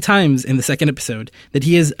many times in the second episode that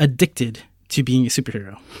he is addicted to being a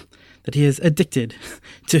superhero, that he is addicted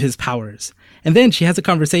to his powers. And then she has a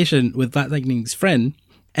conversation with Black Lightning's friend,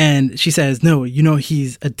 and she says, no,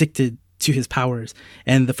 he's addicted to his powers.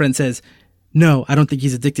 And the friend says, no, I don't think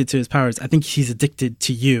he's addicted to his powers. I think he's addicted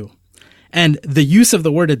to you. And the use of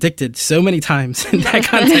the word addicted so many times in that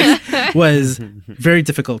context was very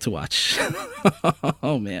difficult to watch.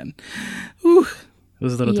 Oh, man. Whew. It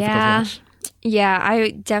was a little difficult to watch. Yeah,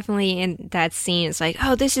 I definitely in that scene. It's like,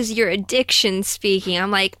 oh, this is your addiction speaking.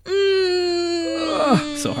 I'm like,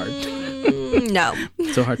 So hard. no.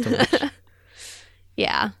 So hard to watch.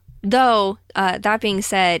 Yeah. Though, that being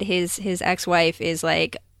said, his ex-wife is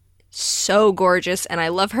like so gorgeous, and I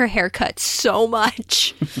love her haircut so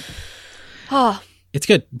much. Oh, It's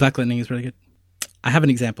good. Black Lightning is really good. I have an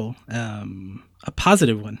example, a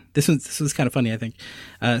positive one. This was kind of funny, I think.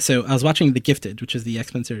 So I was watching The Gifted, which is the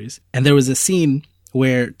X-Men series, and there was a scene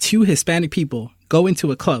where two Hispanic people go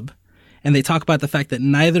into a club, and they talk about the fact that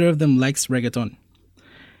neither of them likes reggaeton.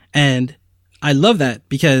 And I love that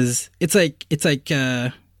because it's like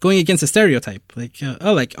going against a stereotype, like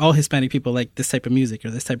like all Hispanic people like this type of music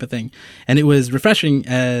or this type of thing. And it was refreshing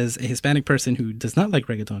as a Hispanic person who does not like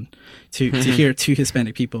reggaeton to hear two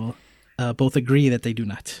Hispanic people both agree that they do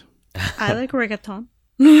not. I like reggaeton.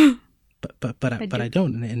 But I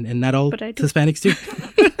don't, and not all Hispanics do.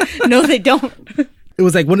 No, they don't. It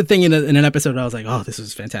was like one thing in an episode. I was like, oh, this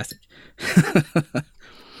was fantastic.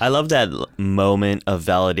 I love that moment of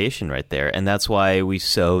validation right there, and that's why we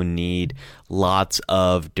so need lots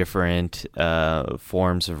of different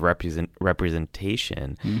forms of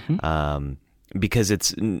representation,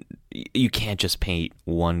 because you can't just paint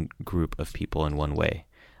one group of people in one way.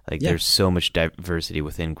 Like there's so much diversity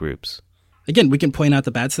within groups. Again, we can point out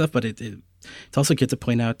the bad stuff, but it's also good to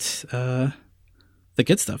point out the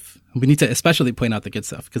good stuff. We need to especially point out the good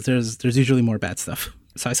stuff because there's usually more bad stuff.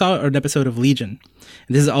 So I saw an episode of Legion,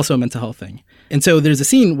 and this is also a mental health thing. And so there's a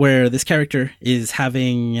scene where this character is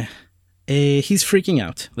having he's freaking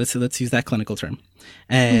out. Let's use that clinical term.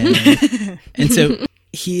 And so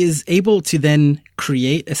he is able to then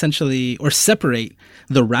create essentially or separate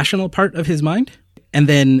the rational part of his mind. And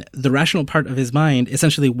then the rational part of his mind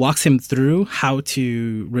essentially walks him through how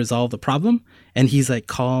to resolve the problem. And he's like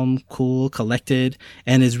calm, cool, collected,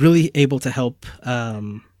 and is really able to help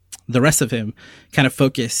the rest of him kind of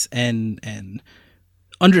focus and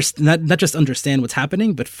not just understand what's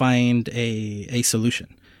happening, but find a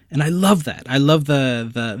solution. And I love that. I love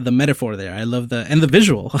the metaphor there. I love the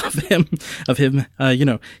visual of him,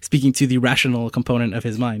 speaking to the rational component of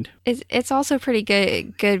his mind. It's also pretty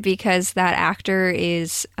good because that actor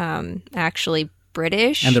is actually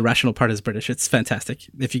British, and the rational part is British. It's fantastic.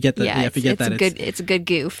 If you get that, it's a good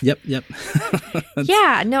goof. Yep.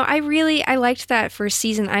 Yeah. No, I liked that first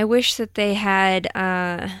season. I wish that they had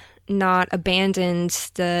not abandoned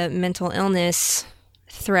the mental illness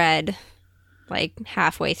thread like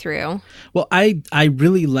halfway through. Well, I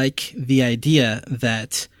really like the idea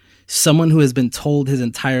that someone who has been told his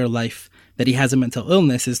entire life that he has a mental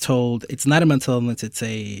illness is told it's not a mental illness, it's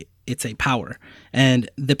a power. And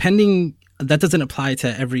that doesn't apply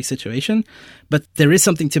to every situation, but there is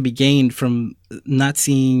something to be gained from not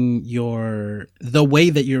seeing the way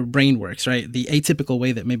that your brain works, right? The atypical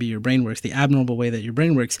way that maybe your brain works, the abnormal way that your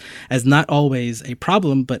brain works, as not always a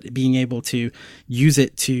problem, but being able to use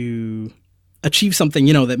it to achieve something,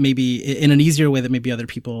 that maybe in an easier way that maybe other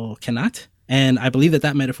people cannot. And I believe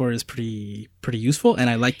that metaphor is pretty useful, and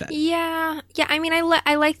I like that. Yeah. I mean,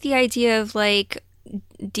 I like the idea of like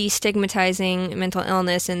destigmatizing mental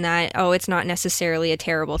illness and that, it's not necessarily a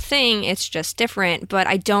terrible thing, it's just different. But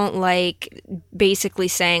I don't like basically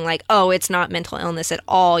saying like, it's not mental illness at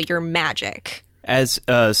all, you're magic. As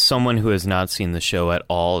someone who has not seen the show at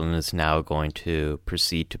all and is now going to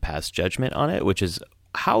proceed to pass judgment on it, which is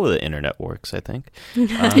how the internet works, I think.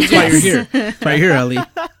 That's why you're here. That's why you're here, Ali.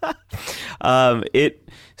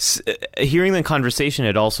 Hearing the conversation,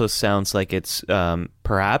 it also sounds like it's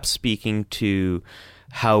perhaps speaking to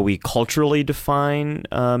how we culturally define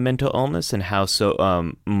mental illness and how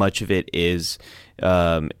so much of it is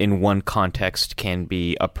in one context can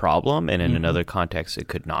be a problem and in another context it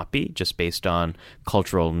could not be, just based on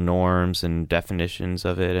cultural norms and definitions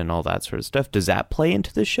of it and all that sort of stuff. Does that play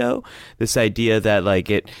into the show? This idea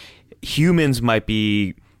that humans might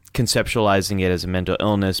be conceptualizing it as a mental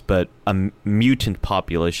illness, but a mutant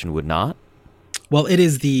population would not? Well, it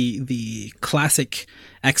is the classic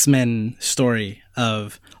X-Men story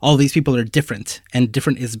of all these people are different, and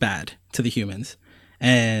different is bad to the humans.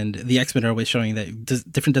 And the X-Men are always showing that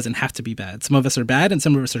different doesn't have to be bad. Some of us are bad and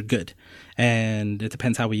some of us are good. And it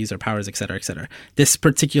depends how we use our powers, et cetera, et cetera. This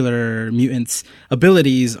particular mutant's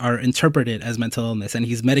abilities are interpreted as mental illness, and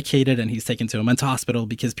he's medicated and he's taken to a mental hospital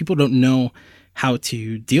because people don't know how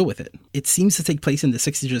to deal with it. It seems to take place in the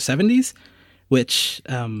 60s or 70s, which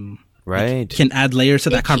right. can add layers to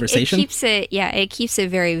that conversation. It keeps it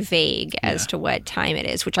very vague as to what time it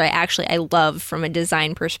is, which I love from a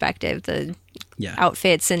design perspective. The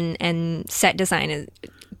outfits and set design is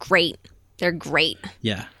great. They're great.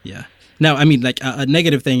 Yeah. Now, I mean, like a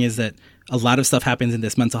negative thing is that a lot of stuff happens in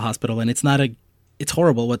this mental hospital, and it's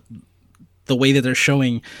horrible what the way that they're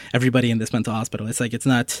showing everybody in this mental hospital. It's like it's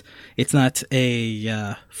not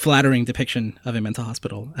a flattering depiction of a mental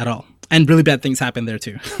hospital at all, and really bad things happen there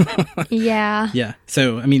too. Yeah. Yeah.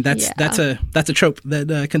 So I mean that's a trope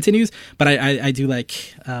that continues, but I do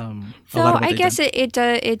like a lot of what I guess done.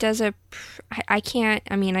 it does I can't.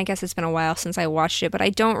 I mean, I guess it's been a while since I watched it, but I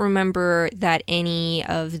don't remember that any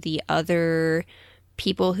of the other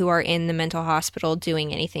people who are in the mental hospital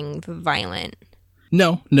doing anything violent.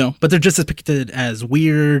 No, but they're just depicted as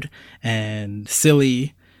weird and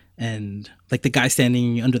silly, and like the guy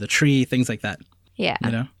standing under the tree, things like that. Yeah.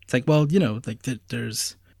 You know, it's like, well, you know, like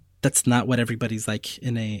that's not what everybody's like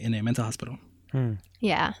in a mental hospital.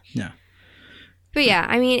 Yeah. Yeah. But yeah,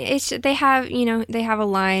 I mean, they have a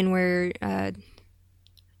line where,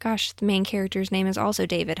 the main character's name is also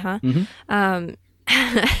David, huh? Mm-hmm.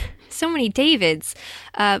 So many Davids.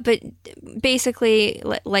 But basically,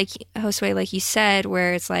 like Josue, like you said,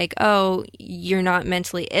 where it's like, oh, you're not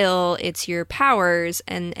mentally ill, it's your powers.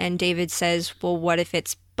 And David says, well, what if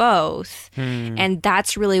it's both? And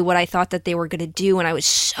that's really what I thought that they were going to do. And I was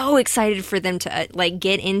so excited for them to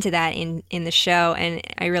get into that in the show. And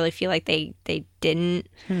I really feel like they didn't.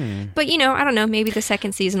 But, I don't know. Maybe the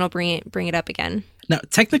second season will bring it up again. Now,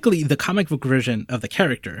 technically, the comic book version of the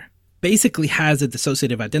character basically has a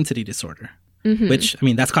dissociative identity disorder, which, I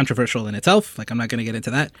mean, that's controversial in itself. Like, I'm not going to get into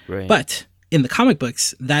that. Right. But in the comic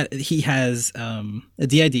books, that he has a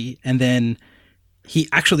DID, and then he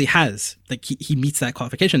actually has, like, he meets that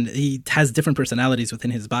qualification. He has different personalities within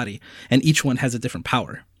his body, and each one has a different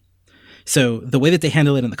power. So the way that they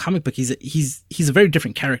handle it in the comic book, he's a very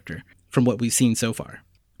different character from what we've seen so far,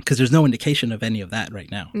 because there's no indication of any of that right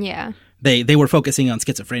now. Yeah. They were focusing on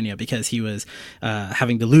schizophrenia because he was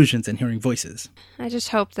having delusions and hearing voices. I just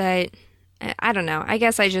hope that, I don't know. I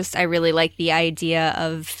guess I really like the idea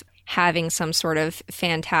of having some sort of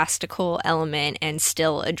fantastical element and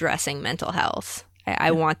still addressing mental health.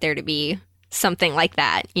 I want there to be something like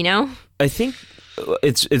that, you know? I think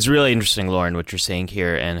it's really interesting, Lauren, what you're saying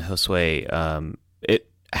here, and Josue. It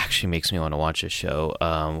actually makes me want to watch this show,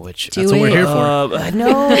 which that's what we're here for.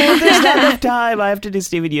 No, there's not enough time. I have to do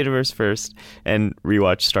Steven Universe first and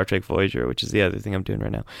rewatch Star Trek Voyager, which is the other thing I'm doing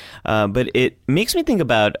right now. But it makes me think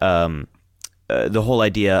about the whole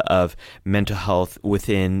idea of mental health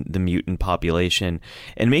within the mutant population,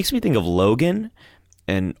 and makes me think of Logan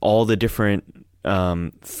and all the different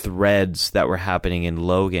threads that were happening in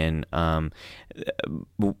Logan,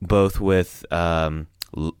 both with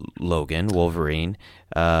Logan, Wolverine,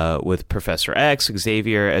 with Professor X,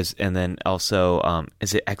 Xavier, and then also,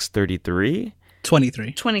 is it X-33?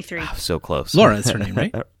 23. 23. So close. Laura is her name,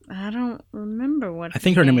 right? I don't remember what. I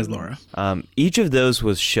think her name is Laura. Each of those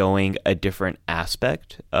was showing a different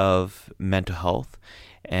aspect of mental health,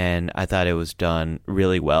 and I thought it was done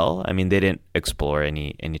really well. I mean, they didn't explore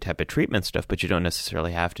any type of treatment stuff, but you don't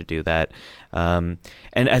necessarily have to do that. And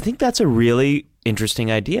I think that's a really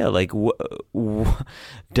interesting idea, like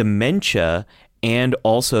dementia and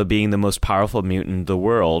also being the most powerful mutant in the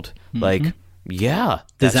world. Like, yeah.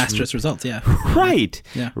 Disastrous results, yeah. Right.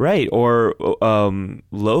 Yeah. Right. Or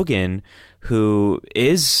Logan, who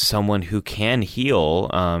is someone who can heal,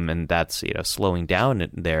 and that's, slowing down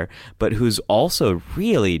there, but who's also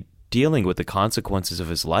really dealing with the consequences of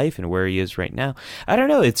his life and where he is right now. I don't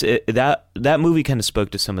know. That movie kind of spoke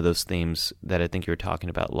to some of those themes that I think you were talking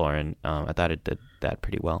about, Lauren. I thought it did that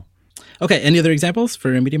pretty well. Okay. Any other examples for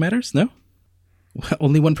Media Matters? No?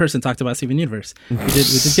 Only one person talked about Steven Universe. We did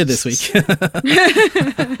good this week.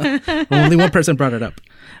 Only one person brought it up.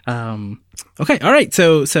 Okay, all right.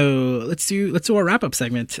 So let's do our wrap up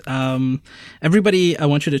segment. Everybody, I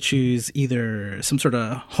want you to choose either some sort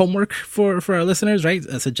of homework for our listeners, right?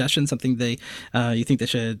 A suggestion, something you think they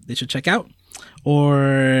should check out,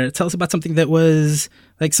 or tell us about something that was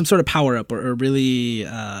like some sort of power up or really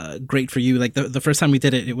great for you. Like the first time we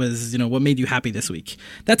did it, it was, what made you happy this week?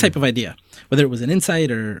 That type of idea, whether it was an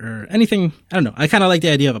insight or anything. I don't know. I kind of like the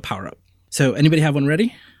idea of a power up. So anybody have one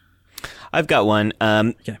ready? I've got one.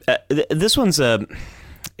 Okay. This one's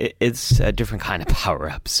it's a different kind of power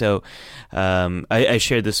up. So I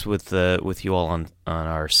shared this with you all on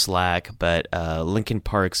our Slack, but Linkin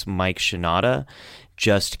Park's Mike Shinoda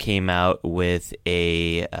just came out with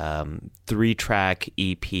a 3-track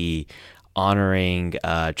EP honoring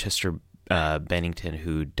Chester Bennington,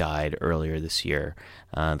 who died earlier this year,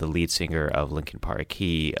 the lead singer of Linkin Park.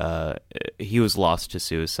 He was lost to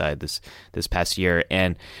suicide this past year,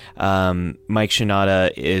 and Mike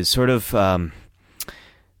Shinoda is sort of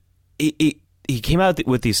he came out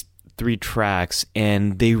with these 3 tracks,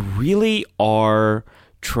 and they really are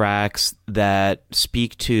tracks that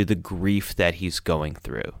speak to the grief that he's going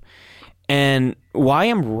through. And why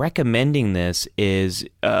I'm recommending this is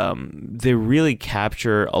they really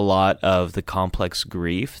capture a lot of the complex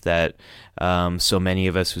grief that so many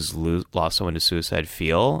of us who's lost someone to suicide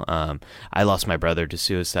feel. I lost my brother to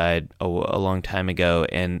suicide a long time ago,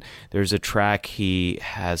 and there's a track he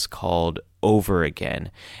has called Over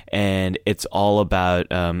Again, and it's all about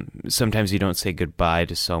sometimes you don't say goodbye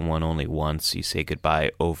to someone only once, you say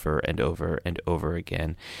goodbye over and over and over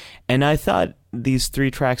again. And I thought these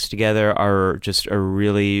 3 tracks together are just a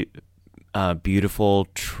really beautiful,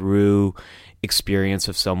 true experience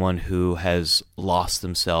of someone who has lost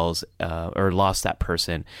themselves or lost that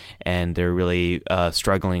person, and they're really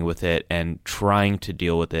struggling with it and trying to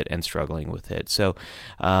deal with it and struggling with it. So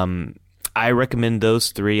I recommend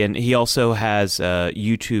those 3, and he also has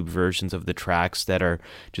YouTube versions of the tracks that are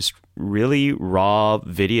just really raw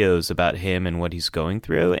videos about him and what he's going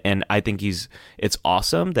through. And I think it's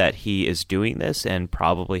awesome that he is doing this and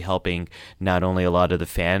probably helping not only a lot of the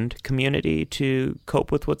fan community to cope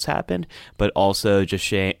with what's happened, but also just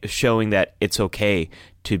showing that it's okay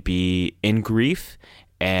to be in grief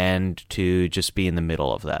and to just be in the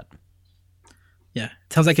middle of that. Yeah,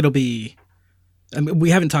 it sounds like it'll be. I mean, we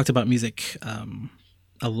haven't talked about music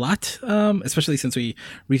a lot, especially since we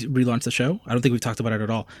relaunched the show. I don't think we've talked about it at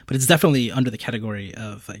all, but it's definitely under the category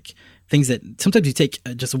of like things that sometimes you take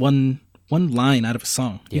just one line out of a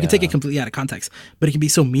song. You can take it completely out of context, but it can be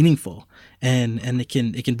so meaningful and it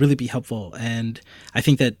can really be helpful. And I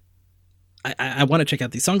think that I want to check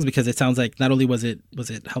out these songs because it sounds like not only was it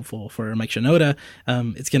helpful for Mike Shinoda,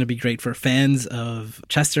 it's going to be great for fans of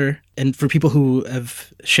Chester and for people who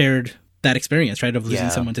have shared that experience, right, of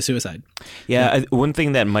losing someone to suicide. Yeah, one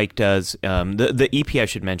thing that Mike does, the EP, I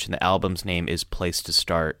should mention, the album's name is Place to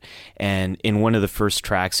Start. And in one of the first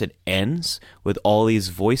tracks, it ends with all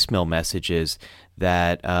these voicemail messages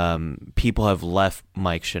that people have left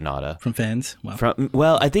Mike Shinoda. From fans?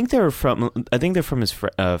 Wow. I think they're from his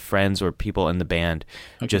friends or people in the band,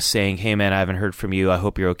 just saying, hey man, I haven't heard from you. I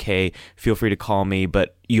hope you're okay. Feel free to call me,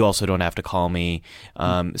 but you also don't have to call me.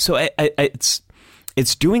 So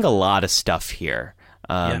it's doing a lot of stuff here.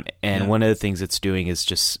 And one of the things it's doing is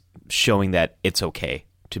just showing that it's okay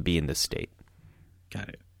to be in this state. Got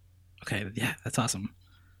it. Okay. Yeah, that's awesome.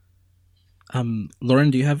 Lauren,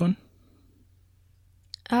 do you have one?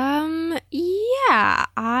 Yeah,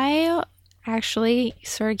 I actually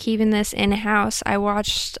sort of keeping this in-house. I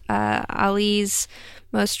watched Ali's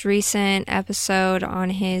most recent episode on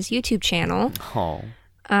his YouTube channel. Oh.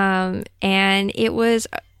 And it was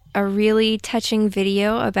a really touching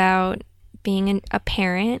video about being a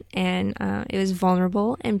parent, and it was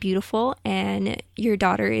vulnerable and beautiful, and your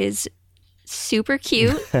daughter is super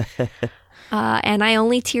cute. And I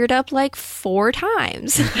only teared up like 4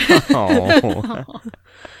 times.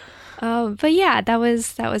 But yeah, that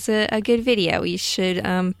was a good video. We should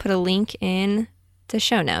put a link in the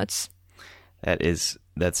show notes.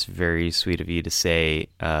 That's very sweet of you to say.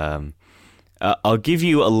 I'll give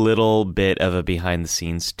you a little bit of a behind the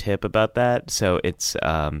scenes tip about that. So it's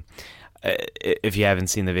if you haven't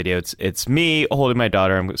seen the video, it's me holding my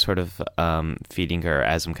daughter. I'm sort of feeding her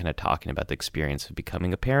as I'm kind of talking about the experience of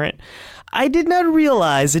becoming a parent. I did not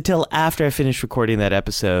realize until after I finished recording that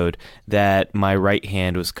episode that my right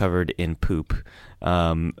hand was covered in poop.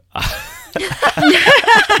 No,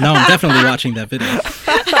 I'm definitely watching that video.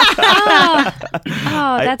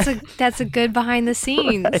 That's a good behind the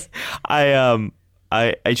scenes.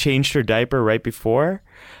 I changed her diaper right before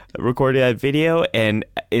recording that video, and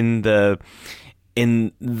in the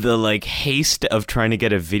like haste of trying to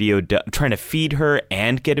get a video done, trying to feed her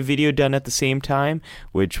and get a video done at the same time,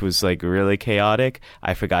 which was like really chaotic,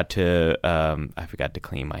 I forgot to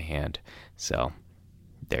clean my hand. So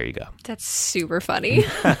there you go. That's super funny.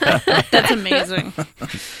 That's amazing.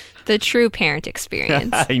 The true parent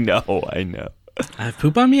experience. I know. I have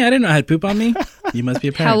poop on me? I didn't know I had poop on me. You must be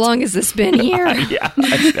a parent. How long has this been here? Yeah,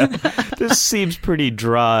 I know. This seems pretty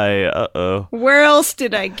dry. Uh-oh. Where else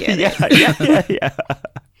did I get it? Yeah.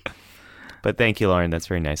 But thank you, Lauren. That's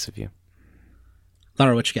very nice of you.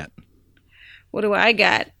 Laura, what you got? What do I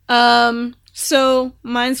got? So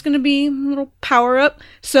mine's going to be a little power up.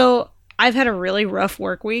 So I've had a really rough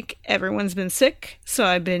work week. Everyone's been sick, so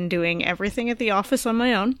I've been doing everything at the office on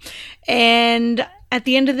my own. And at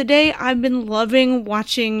the end of the day, I've been loving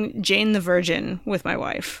watching Jane the Virgin with my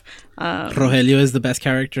wife. Rogelio is the best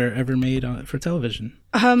character ever made for television.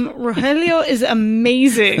 Rogelio is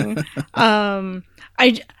amazing. I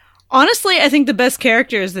think the best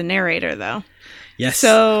character is the narrator, though. Yes.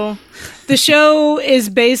 So the show is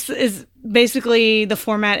basically the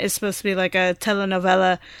format is supposed to be like a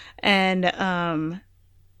telenovela, and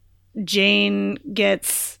Jane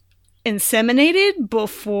gets inseminated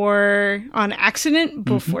on accident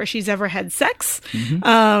before she's ever had sex.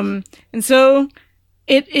 And so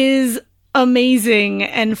it is amazing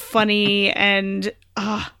and funny, and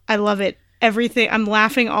I love it. Everything. I'm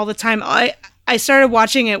laughing all the time. I started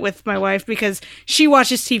watching it with my wife because she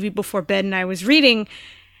watches TV before bed and I was reading,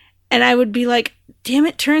 and I would be like, damn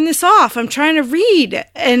it, turn this off. I'm trying to read.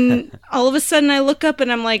 And all of a sudden I look up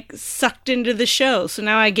and I'm like sucked into the show. So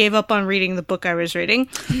now I gave up on reading the book I was reading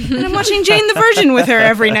and I'm watching Jane the Virgin with her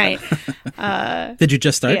every night. Did you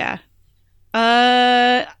just start? Yeah.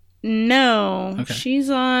 No. Okay. She's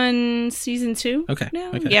on season 2. Okay.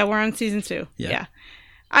 No? Okay. Yeah, we're on season 2. Yeah.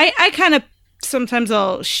 I kind of sometimes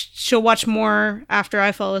she'll watch more after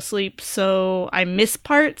I fall asleep, so I miss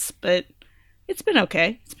parts, but it's been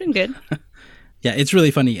okay. It's been good. Yeah, it's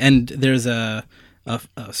really funny, and there's a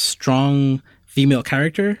strong female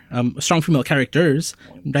character, strong female characters,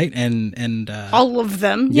 right? And all of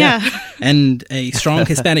them, yeah. And a strong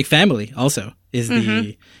Hispanic family also is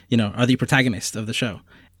are the protagonist of the show.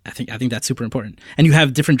 I think that's super important. And you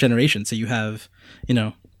have different generations, so you have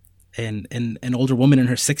an older woman in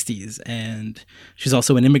her 60s, and she's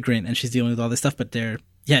also an immigrant, and she's dealing with all this stuff. But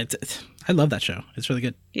I love that show. It's really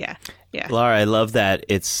good. Yeah. Laura, I love that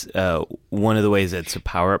it's one of the ways it's a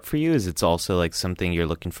power up for you is it's also like something you're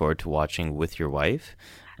looking forward to watching with your wife.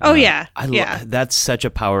 That's such a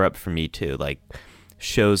power up for me too. Like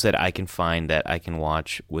shows that I can find that I can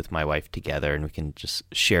watch with my wife together, and we can just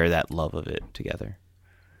share that love of it together.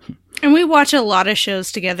 And we watch a lot of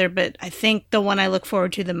shows together, but I think the one I look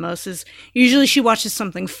forward to the most is usually she watches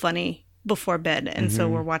something funny before bed, and so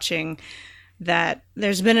we're watching that.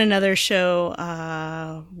 There's been another show,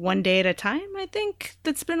 One Day at a Time, I think,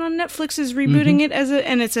 that's been on Netflix, is rebooting it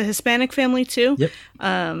and it's a Hispanic family too. Yep.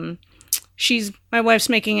 My wife's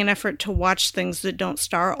making an effort to watch things that don't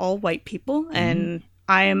star all white people, and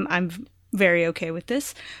I'm very okay with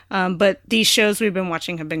this. But these shows we've been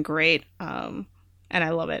watching have been great, and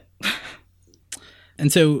I love it.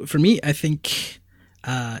 And so for me, I think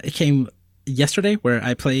it came yesterday where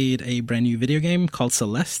I played a brand new video game called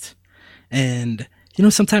Celeste. And,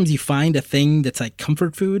 sometimes you find a thing that's like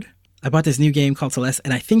comfort food. I bought this new game called Celeste,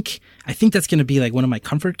 and I think that's going to be like one of my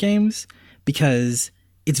comfort games because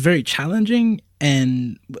it's very challenging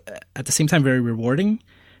and at the same time very rewarding.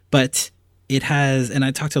 But it has, and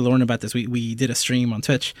I talked to Lauren about this. We did a stream on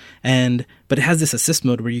Twitch, but it has this assist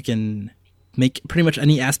mode where you can make pretty much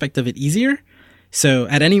any aspect of it easier. So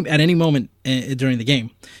at any moment during the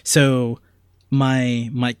game. So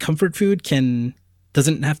my comfort food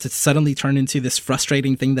doesn't have to suddenly turn into this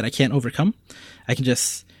frustrating thing that I can't overcome. I can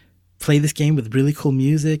just play this game with really cool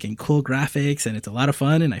music and cool graphics, and it's a lot of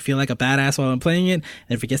fun, and I feel like a badass while I'm playing it. And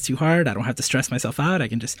if it gets too hard, I don't have to stress myself out. I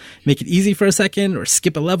can just make it easy for a second or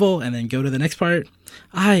skip a level and then go to the next part.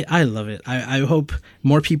 I love it. I hope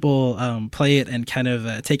more people play it and kind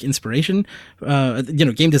of take inspiration.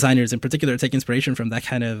 Game designers in particular take inspiration from that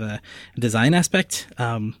kind of design aspect.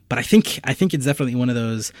 But I think it's definitely one of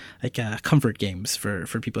those like comfort games for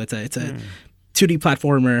people. It's a 2D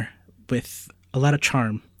platformer with a lot of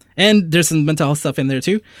charm. And there's some mental health stuff in there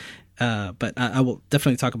too. But I will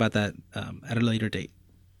definitely talk about that at a later date.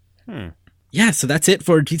 Yeah, so that's it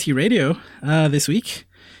for GT Radio this week.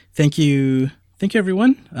 Thank you,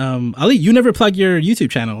 everyone. Ali, you never plug your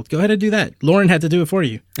YouTube channel. Go ahead and do that. Lauren had to do it for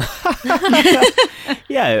you.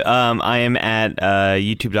 Yeah, I am at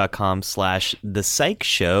youtube.com/The Psych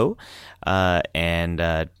Show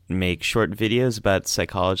and make short videos about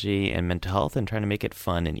psychology and mental health and trying to make it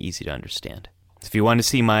fun and easy to understand. If you want to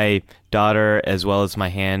see my daughter as well as my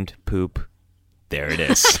hand poop, there it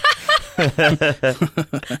is.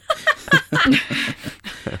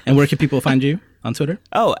 And where can people find you on Twitter?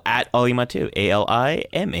 Oh, at Alimattu,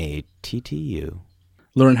 ALIMATTU.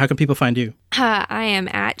 Lauren, how can people find you? I am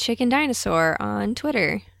at Chicken Dinosaur on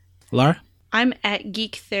Twitter. Laura? I'm at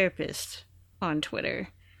Geek Therapist on Twitter.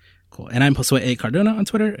 Cool. And I'm Josue A. Cardona on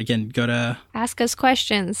Twitter. Again, go to... Ask us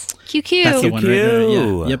questions. QQ. That's the one right there.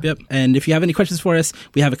 Yeah. Yep. And if you have any questions for us,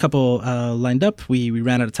 we have a couple lined up. We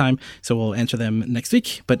ran out of time, so we'll answer them next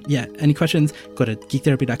week. But yeah, any questions, go to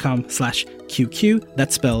geektherapy.com/QQ.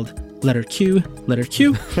 That's spelled letter Q.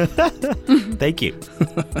 Thank you.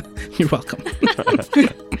 You're welcome.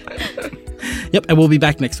 Yep, and we'll be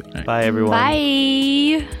back next week. Right. Bye, everyone.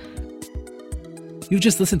 Bye. You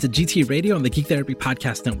just listened to GT Radio on the Geek Therapy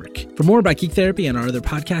Podcast Network. For more about Geek Therapy and our other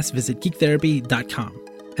podcasts, visit geektherapy.com.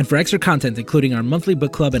 And for extra content, including our monthly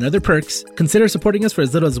book club and other perks, consider supporting us for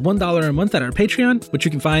as little as $1 a month at our Patreon, which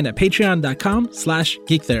you can find at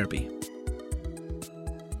patreon.com/geektherapy.